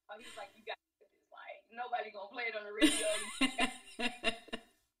 He was like, you got to cut this. Like, nobody gonna play it on the radio.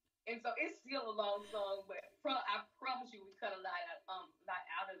 And so it's still a long song, but I promise you, we cut a lot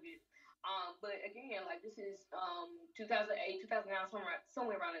out of it. But again, like this is 2008, 2009,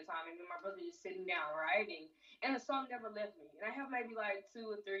 somewhere around that time, and then my brother just sitting down writing, and the song never left me. And I have maybe like 2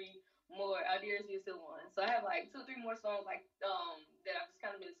 or 3 more. Dearest is still one, so I have like 2 or 3 more songs like that I've just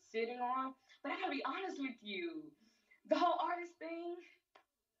kind of been sitting on. But I gotta be honest with you, the whole artist thing,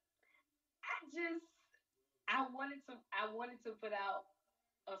 I wanted to put out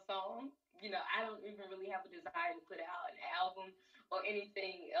a song. You know, I don't even really have a desire to put out an album or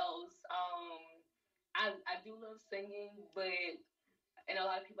anything else. I do love singing, and a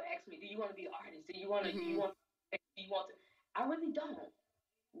lot of people ask me, do you want to be an artist? Do you want to, I really don't.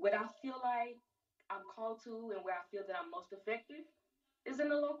 What I feel like I'm called to and where I feel that I'm most effective is in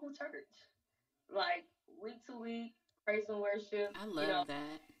the local church. Like week to week, praise and worship. I love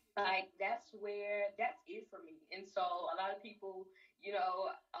that. Like that's it for me. And so a lot of people,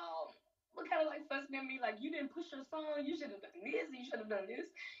 were kind of like fussing at me, like, you didn't push your song, you should have done this, you should have done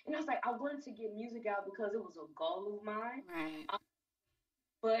this. And I was like, I wanted to get music out because it was a goal of mine. Right.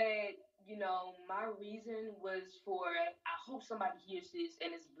 But, my reason was I hope somebody hears this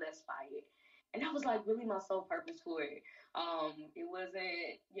and is blessed by it. And that was like really my sole purpose for it. It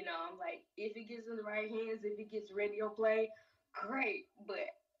wasn't, I'm like, if it gets in the right hands, if it gets radio play, great.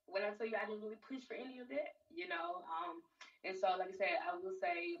 But when I tell you I didn't really push for any of that, and so like I said, I will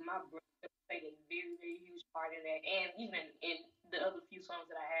say my brother played a very, very huge part in that. And even in the other few songs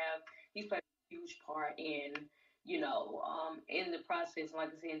that I have, he's played a huge part in, in the process, like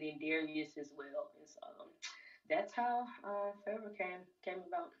I said, and then Darius as well. And so that's how Forever came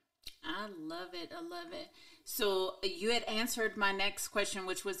about. I love it. I love it. So you had answered my next question,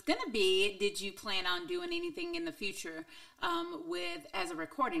 which was going to be, did you plan on doing anything in the future as a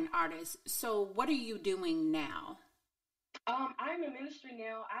recording artist? So what are you doing now? I'm in ministry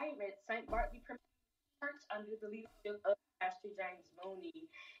now. I am at St. Bartley Church under the leadership of Pastor James Mooney,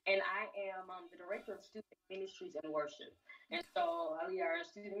 and I am the director of student ministries and worship. And so I lead our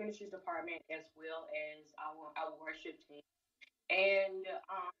student ministries department as well as our worship team. And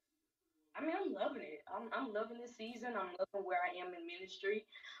I'm loving it. I'm loving this season. I'm loving where I am in ministry.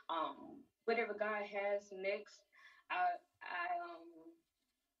 Whatever God has next, I'm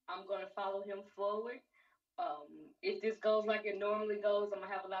going to follow Him forward. If this goes like it normally goes, I'm gonna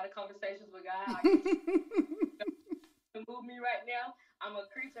have a lot of conversations with God. To move me right now. I'm a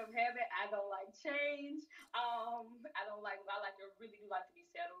creature of habit. I don't like change. I really do like to be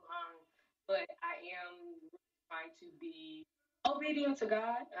settled. But I am trying to be obedient to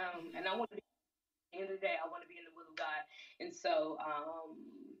God. And I want to be, at the end of the day, I want to be in the will of God. And so, I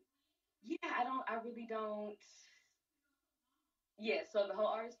really don't. Yeah. So the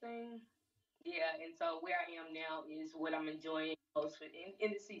whole artist thing. Yeah, and so where I am now is what I'm enjoying most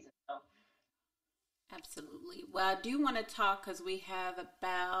in the season. So. Absolutely. Well, I do want to talk because we have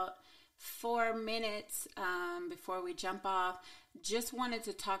about 4 minutes before we jump off. Just wanted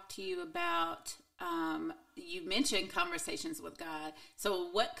to talk to you about, you mentioned conversations with God. So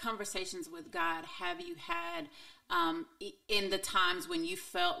what conversations with God have you had in the times when you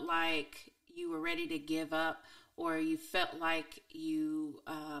felt like you were ready to give up, or you felt like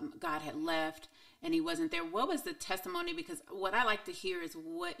God had left and he wasn't there? What was the testimony? Because what I like to hear is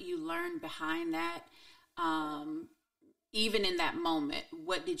what you learned behind that. Even in that moment,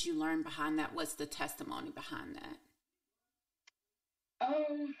 what did you learn behind that? What's the testimony behind that?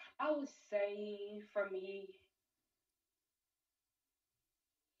 I would say for me,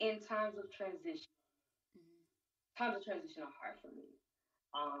 in times of transition are hard for me.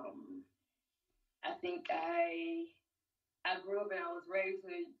 I think I grew up and I was raised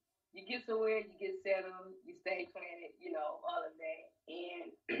with, you get somewhere, you get settled, you stay planted, all of that.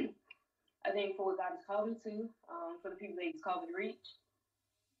 And I think for what God has called me to, for the people that he's called me to reach,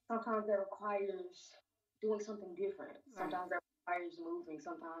 sometimes that requires doing something different. Right. Sometimes that requires moving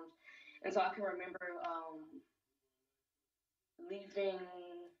sometimes. And so I can remember leaving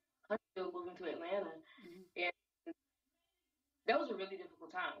Huntsville, moving to Atlanta. And that was a really difficult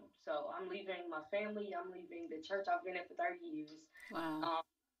time. So I'm leaving my family. I'm leaving the church I've been at for 30 years. Wow.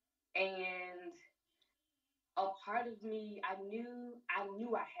 And a part of me, I knew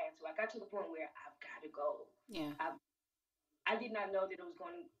I had to. I got to the point where I've got to go. Yeah. I did not know that it was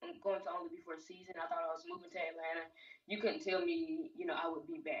going to only be for a season. I thought I was moving to Atlanta. You couldn't tell me, I would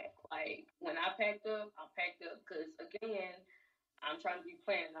be back. Like, when I packed up, because, again, I'm trying to be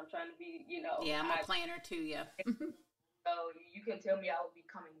planned. I'm trying to be, Yeah, I'm a planner too, yeah. So you can tell me I would be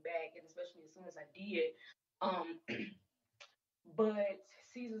coming back, and especially as soon as I did. But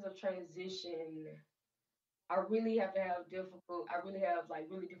seasons of transition, I really have really difficult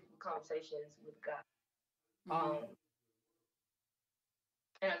conversations with God.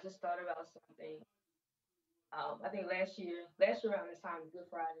 And I just thought about something. I think last year around this time, Good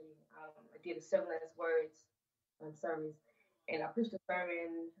Friday, I did a 7 last words service, and I preached a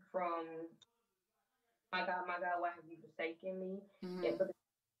sermon from my God, why have you forsaken me? And but the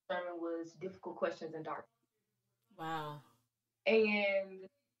sermon was difficult questions and dark. Wow. And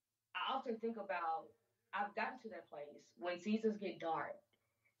I often think about, I've gotten to that place when seasons get dark.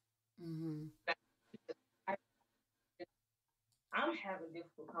 I'm having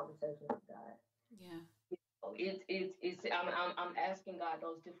difficult conversations with God. Yeah. I'm asking God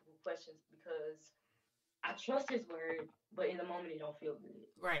those difficult questions because I trust His word, but in the moment it don't feel good.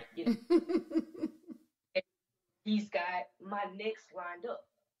 Right. He's got my next lined up.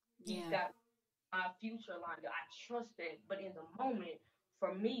 He's Yeah. got my future lined up. I trust that, but in the moment,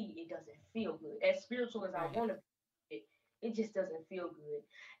 for me, it doesn't feel good. As spiritual as I want to be, it just doesn't feel good.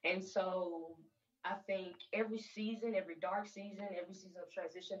 And so I think every dark season, every season of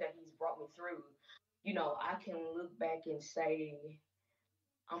transition that he's brought me through, I can look back and say,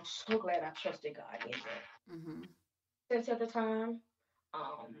 I'm so glad I trusted God in that. Since at the time,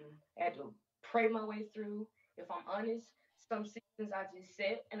 I had to pray my way through. If I'm honest, some seasons I just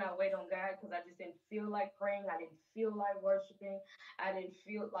sit and I wait on God because I just didn't feel like praying. I didn't feel like worshiping. I didn't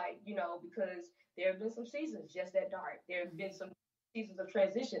feel like, because there have been some seasons just that dark. There have been some seasons of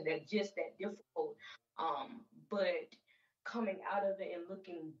transition that just that difficult. But coming out of it and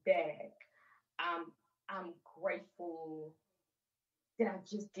looking back, I'm grateful that I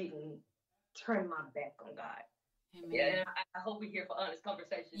just didn't turn my back on God. Amen. Yeah, and I hope we're here for honest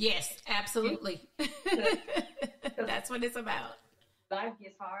conversation. Yes, absolutely. That's what it's about. Life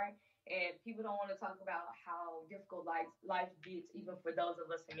gets hard, and people don't want to talk about how difficult life gets, even for those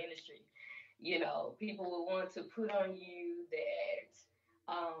of us in ministry. People will want to put on you that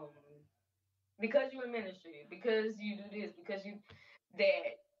because you're in ministry, because you do this, because you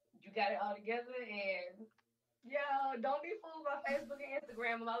got it all together, and don't be fooled by Facebook and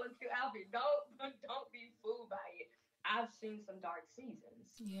Instagram and all of your outfit. Don't be fooled by it. I've seen some dark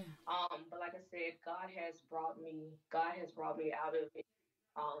seasons. Yeah. But like I said, God has brought me out of it.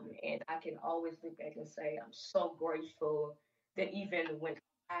 And I can always look back and say I'm so grateful that even when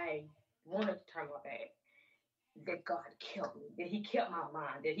I wanted to turn my back, that God kept me, that He kept my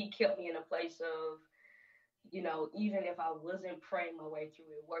mind, that He kept me in a place of, even if I wasn't praying my way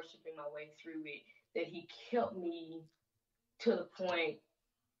through it, worshiping my way through it, that He kept me to the point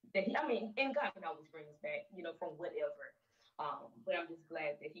that and God can always bring us back, from whatever. But I'm just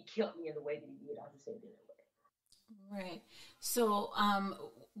glad that He kept me in the way that He did. I'll just say it that way. Right. So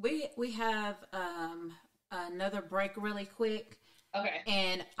we have another break really quick. Okay.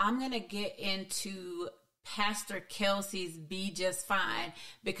 And I'm going to get into Pastor Kelsey's Be Just Fine,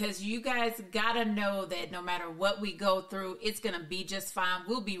 because you guys gotta know that no matter what we go through, it's gonna be just fine.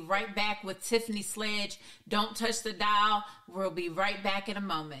 We'll be right back with Tiffany Sledge. Don't touch the dial. We'll be right back in a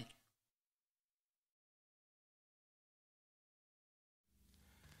moment.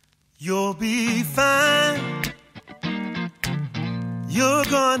 You'll be fine. You're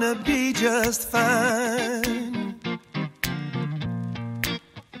gonna be just fine.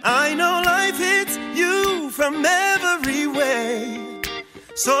 I know life hits you from every way,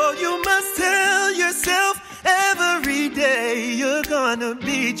 so you must tell yourself every day you're gonna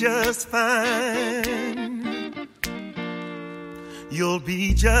be just fine. You'll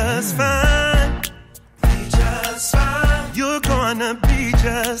be just fine. Be just fine. You're gonna be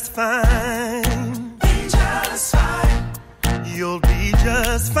just fine. Be just fine. You'll be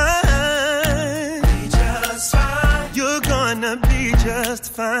just fine. Be just fine. You're gonna be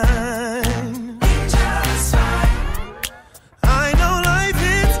just fine. Be just fine. I know life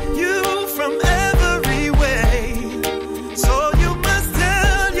hits you from every way, so you must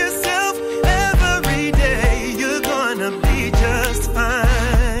tell yourself every day you're gonna be just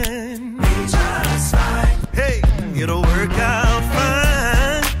fine. Be just fine. Hey, it'll work out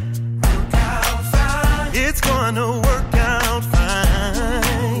fine. Work out fine. It's gonna work out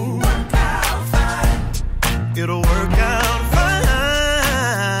fine. Work out fine. It'll work out fine.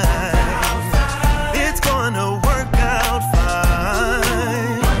 It's gonna work out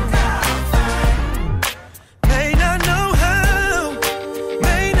fine. May not know how,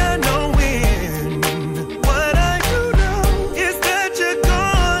 may not know when. What I do know is that you're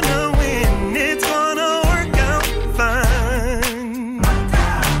gonna win. It's gonna work out fine.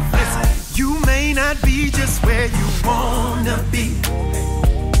 Listen, you may not be just where you wanna be.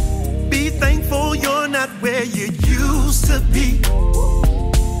 Be thankful you're not where you used to be.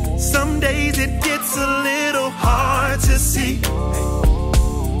 Some days it gets a little hard to see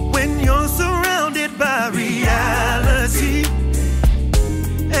when you're surrounded by reality.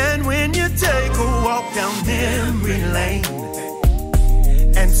 And when you take a walk down memory lane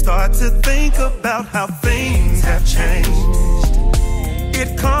and start to think about how things have changed,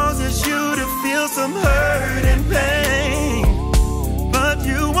 it causes you to feel some hurt and pain. But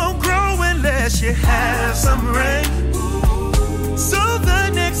you won't grow unless you have some rain. So the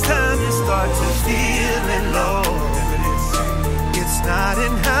next time you start to feeling low, it's not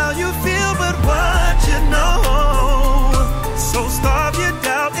in how you feel but what you know. So starve your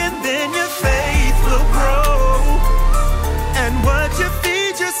doubt and then your faith will grow. And what you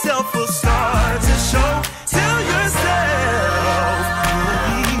feed yourself will start to show. Tell yourself you'll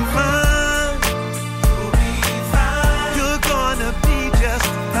be fine. You'll be fine. You're gonna be just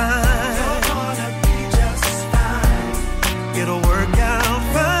fine. You're gonna be just fine. It'll work out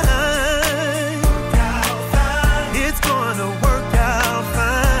fine. Work out fine. It's gonna work out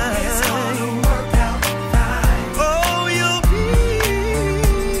fine. It's gonna work out fine. Oh, you'll be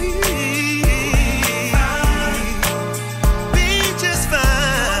fine. Be just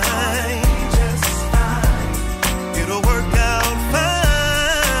fine. Be just fine. It'll work out fine.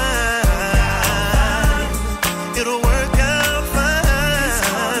 It'll work out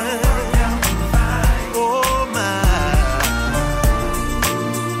fine. Oh my.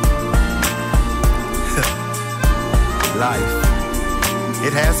 Life,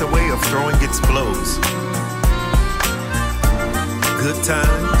 it has a way of throwing its blows. Good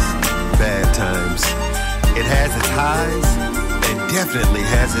times, bad times. It has its highs and definitely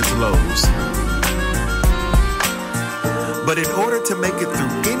has its lows. But in order to make it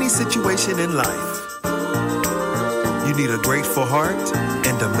through any situation in life, you need a grateful heart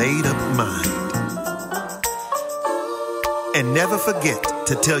and a made-up mind. And never forget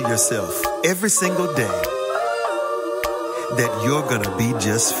to tell yourself every single day that you're gonna be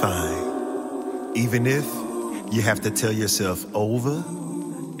just fine. Even if you have to tell yourself over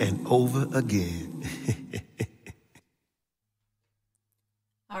and over again.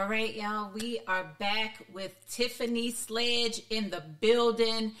 All right, y'all, we are back with Tiffany Sledge in the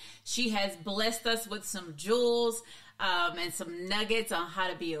building. She has blessed us with some jewels and some nuggets on how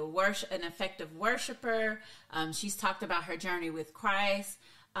to be an effective worshiper. She's talked about her journey with Christ.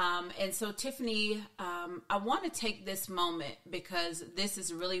 And so, Tiffany, I want to take this moment because this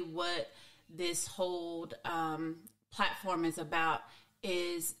is really what this whole platform is about,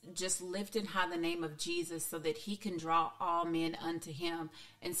 is just lifting high the name of Jesus so that he can draw all men unto him.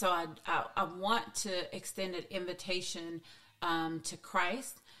 And so I want to extend an invitation to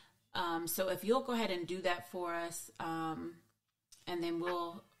Christ. So if you'll go ahead and do that for us, and then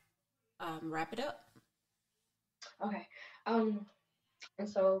we'll wrap it up. Okay. And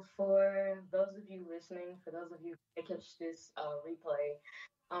so, for those of you listening, for those of you who catch this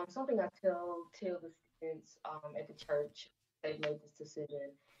replay, something I tell the students at the church they've made this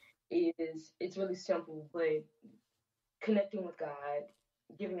decision is it's really simple, but connecting with God,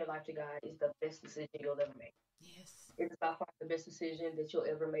 giving your life to God is the best decision you'll ever make. Yes. It is by far the best decision that you'll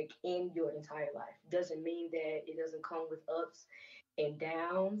ever make in your entire life. Doesn't mean that it doesn't come with ups and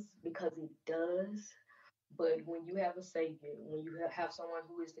downs, because it does. But when you have a savior, when you have someone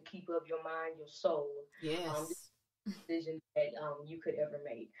who is the keeper of your mind, your soul, this Yes. decision that you could ever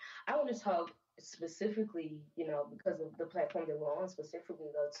make. I want to talk specifically, because of the platform that we're on, specifically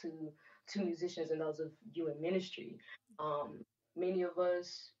though to musicians and those of you in ministry. Um, Many of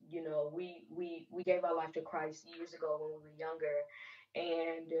us, we gave our life to Christ years ago when we were younger,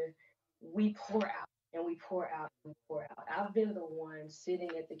 and we pour out and we pour out and we pour out. I've been the one sitting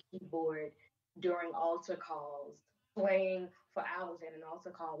at the keyboard during altar calls, playing for hours at an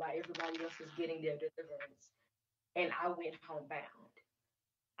altar call while everybody else is getting their deliverance, and I went homebound.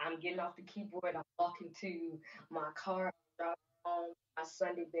 I'm getting off the keyboard. I'm walking to my car, I'm driving home, my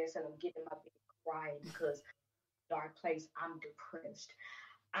Sunday best, and I'm getting in my bed crying because dark place. I'm depressed.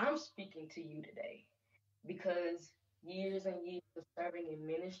 I'm speaking to you today because years and years of serving in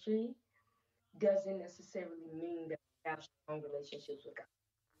ministry doesn't necessarily mean that we have strong relationships with God.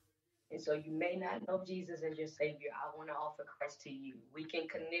 And so you may not know Jesus as your Savior. I want to offer Christ to you. We can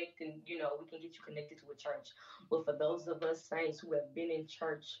connect and, we can get you connected to a church. But for those of us saints who have been in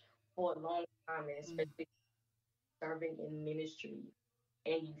church for a long time, and especially serving in ministry,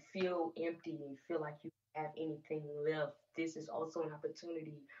 and you feel empty and feel like you don't have anything left, this is also an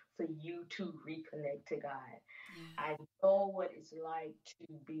opportunity for you to reconnect to God. Yeah. I know what it's like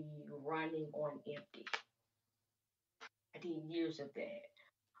to be running on empty. I did years of that.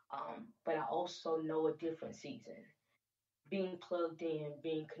 But I also know a different season. Being plugged in,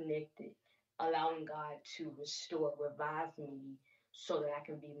 being connected, allowing God to restore, revive me so that I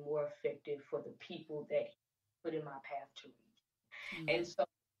can be more effective for the people that He put in my path to reach. And so,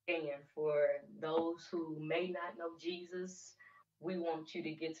 again, for those who may not know Jesus, we want you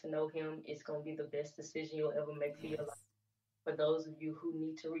to get to know Him. It's going to be the best decision you'll ever make for your life. For those of you who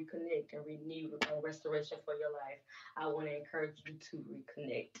need to reconnect and renew a restoration for your life, I want to encourage you to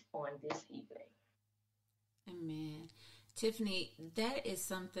reconnect on this evening. Amen. Tiffany, that is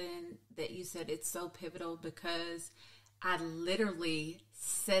something that you said, it's so pivotal, because I literally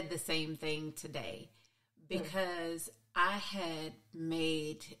said the same thing today, because I had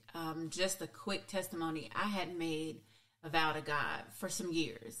made, just a quick testimony, I had made a vow to God for some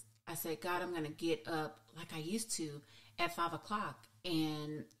years. I said, God, I'm going to get up like I used to at 5:00,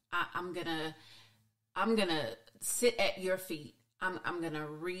 and I'm gonna sit at your feet. I'm gonna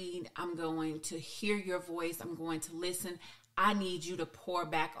read. I'm going to hear your voice. I'm going to listen. I need you to pour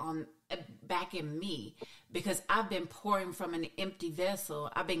back in me, because I've been pouring from an empty vessel.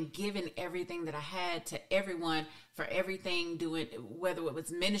 I've been giving everything that I had to everyone for everything, doing, whether it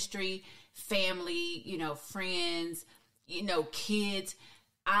was ministry, family, friends, kids.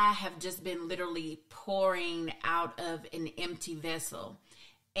 I have just been literally pouring out of an empty vessel.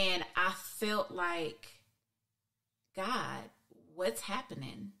 And I felt like, God, what's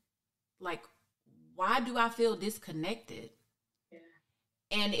happening? Like, why do I feel disconnected? Yeah.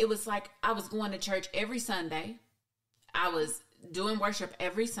 And it was like I was going to church every Sunday. I was doing worship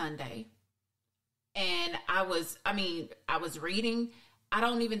every Sunday. And I was reading. I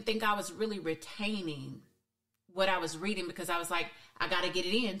don't even think I was really retaining what I was reading, because I was like, I got to get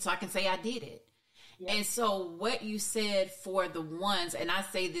it in so I can say I did it. Yeah. And so what you said for the ones, and I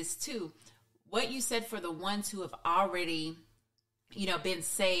say this too, what you said for the ones who have already, been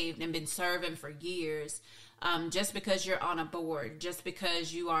saved and been serving for years, just because you're on a board, just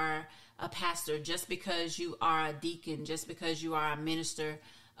because you are a pastor, just because you are a deacon, just because you are a minister,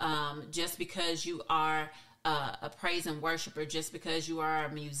 just because you are a praise and worshiper, just because you are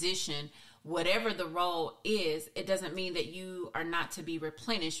a musician, whatever the role is, it doesn't mean that you are not to be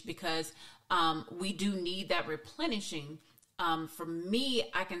replenished, because we do need that replenishing. For me,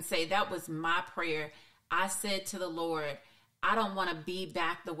 I can say that was my prayer. I said to the Lord, I don't want to be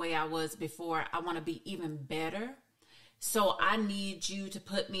back the way I was before. I want to be even better. So I need you to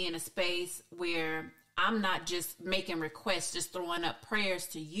put me in a space where I'm not just making requests, just throwing up prayers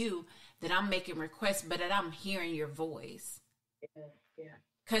to you, that I'm making requests, but that I'm hearing your voice. Yeah.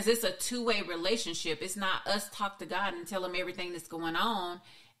 Because it's a two-way relationship. It's not us talk to God and tell him everything that's going on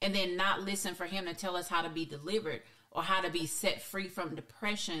and then not listen for him to tell us how to be delivered or how to be set free from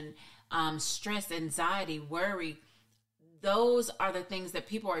depression, stress, anxiety, worry. Those are the things that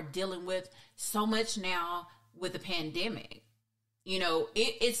people are dealing with so much now with the pandemic. You know,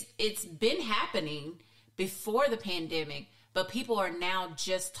 it's been happening before the pandemic, but people are now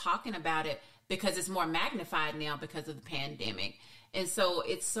just talking about it because it's more magnified now because of the pandemic. And so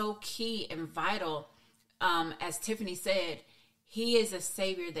it's so key and vital. As Tiffany said, he is a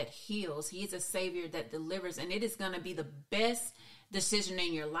Savior that heals. He is a Savior that delivers, and it is going to be the best decision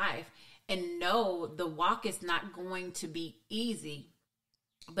in your life. And no, the walk is not going to be easy,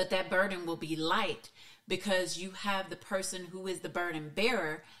 but that burden will be light because you have the person who is the burden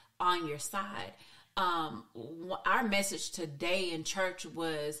bearer on your side. Our message today in church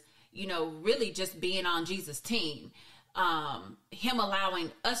was, you know, really just being on Jesus' team. Him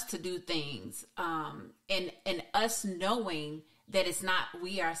allowing us to do things, and us knowing that it's not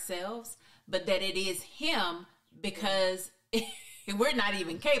we ourselves, but that it is him, because we're not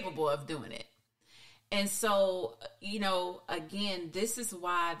even capable of doing it. And so, you know, again, this is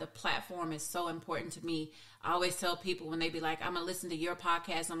why the platform is so important to me. I always tell people when they be like, I'm going to listen to your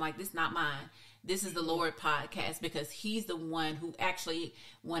podcast. I'm like, this is not mine. This is the Lord podcast, because he's the one who actually,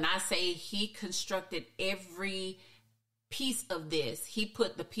 when I say he constructed every piece of this, he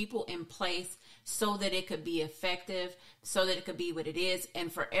put the people in place so that it could be effective, so that it could be what it is.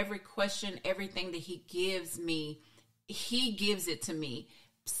 And for every question, everything that he gives me, he gives it to me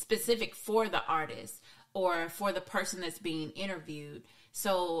specific for the artist or for the person that's being interviewed.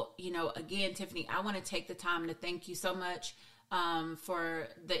 So, you know, again, Tiffany, I want to take the time to thank you so much for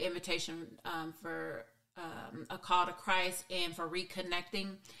the invitation, for a call to Christ, and for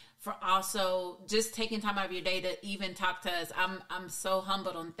reconnecting, for also just taking time out of your day to even talk to us. I'm so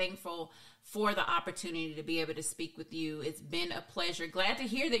humbled and thankful for the opportunity to be able to speak with you. It's been a pleasure. Glad to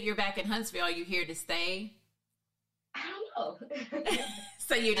hear that you're back in Huntsville. Are you here to stay? I don't know.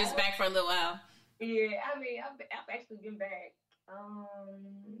 So you're just back for a little while? Yeah, I mean, I've actually been back.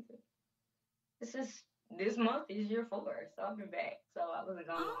 This month is year 4, so I've been back. So I wasn't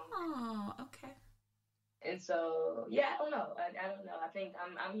gone. Oh, okay. And so, yeah, I don't know. I don't know. I think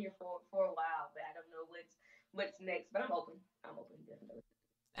I'm here for a while, but I don't know what's next. But I'm open. Definitely.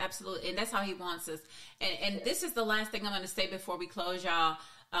 Absolutely. And that's how he wants us. And yeah. This is the last thing I'm going to say before we close, y'all.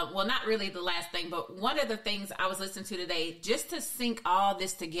 Well, not really the last thing, but one of the things I was listening to today, just to sync all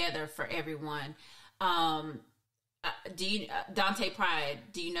this together for everyone. Dante Pride,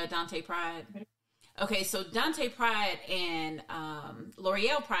 do you know Dante Pride? Mm-hmm. Okay, so Dante Pride and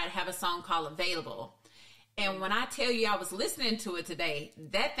L'Oreal Pride have a song called Available. And when I tell you I was listening to it today,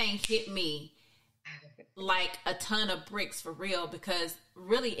 that thing hit me like a ton of bricks, for real, because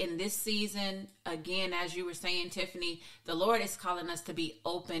really in this season, again, as you were saying, Tiffany, the Lord is calling us to be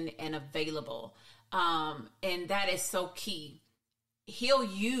open and available. And that is so key. He'll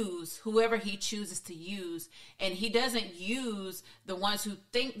use whoever he chooses to use, and he doesn't use the ones who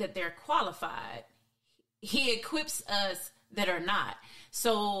think that they're qualified. He equips us that are not.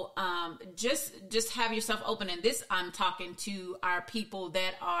 So just have yourself open. And this, I'm talking to our people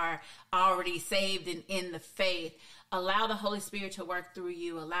that are already saved and in the faith. Allow the Holy Spirit to work through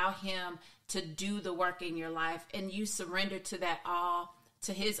you. Allow him to do the work in your life, and you surrender to that all,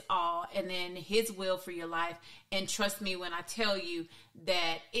 to his all, and then his will for your life. And trust me when I tell you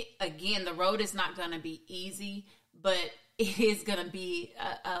that again, the road is not going to be easy, but it is going to be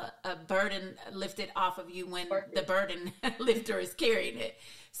a burden lifted off of you when the burden lifter is carrying it.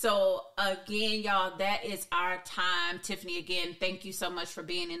 So again, y'all, that is our time. Tiffany, again, thank you so much for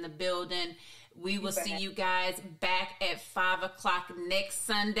being in the building. We will see you guys back at 5:00 next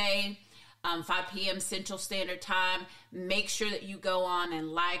Sunday, 5 p.m. Central Standard Time. Make sure that you go on and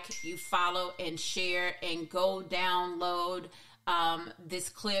like, you follow and share, and go download this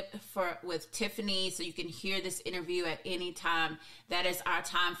clip with Tiffany so you can hear this interview at any time. That is our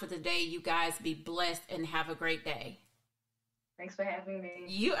time for the day. You guys be blessed and have a great day. Thanks for having me.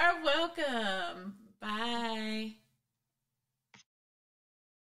 You are welcome. Bye.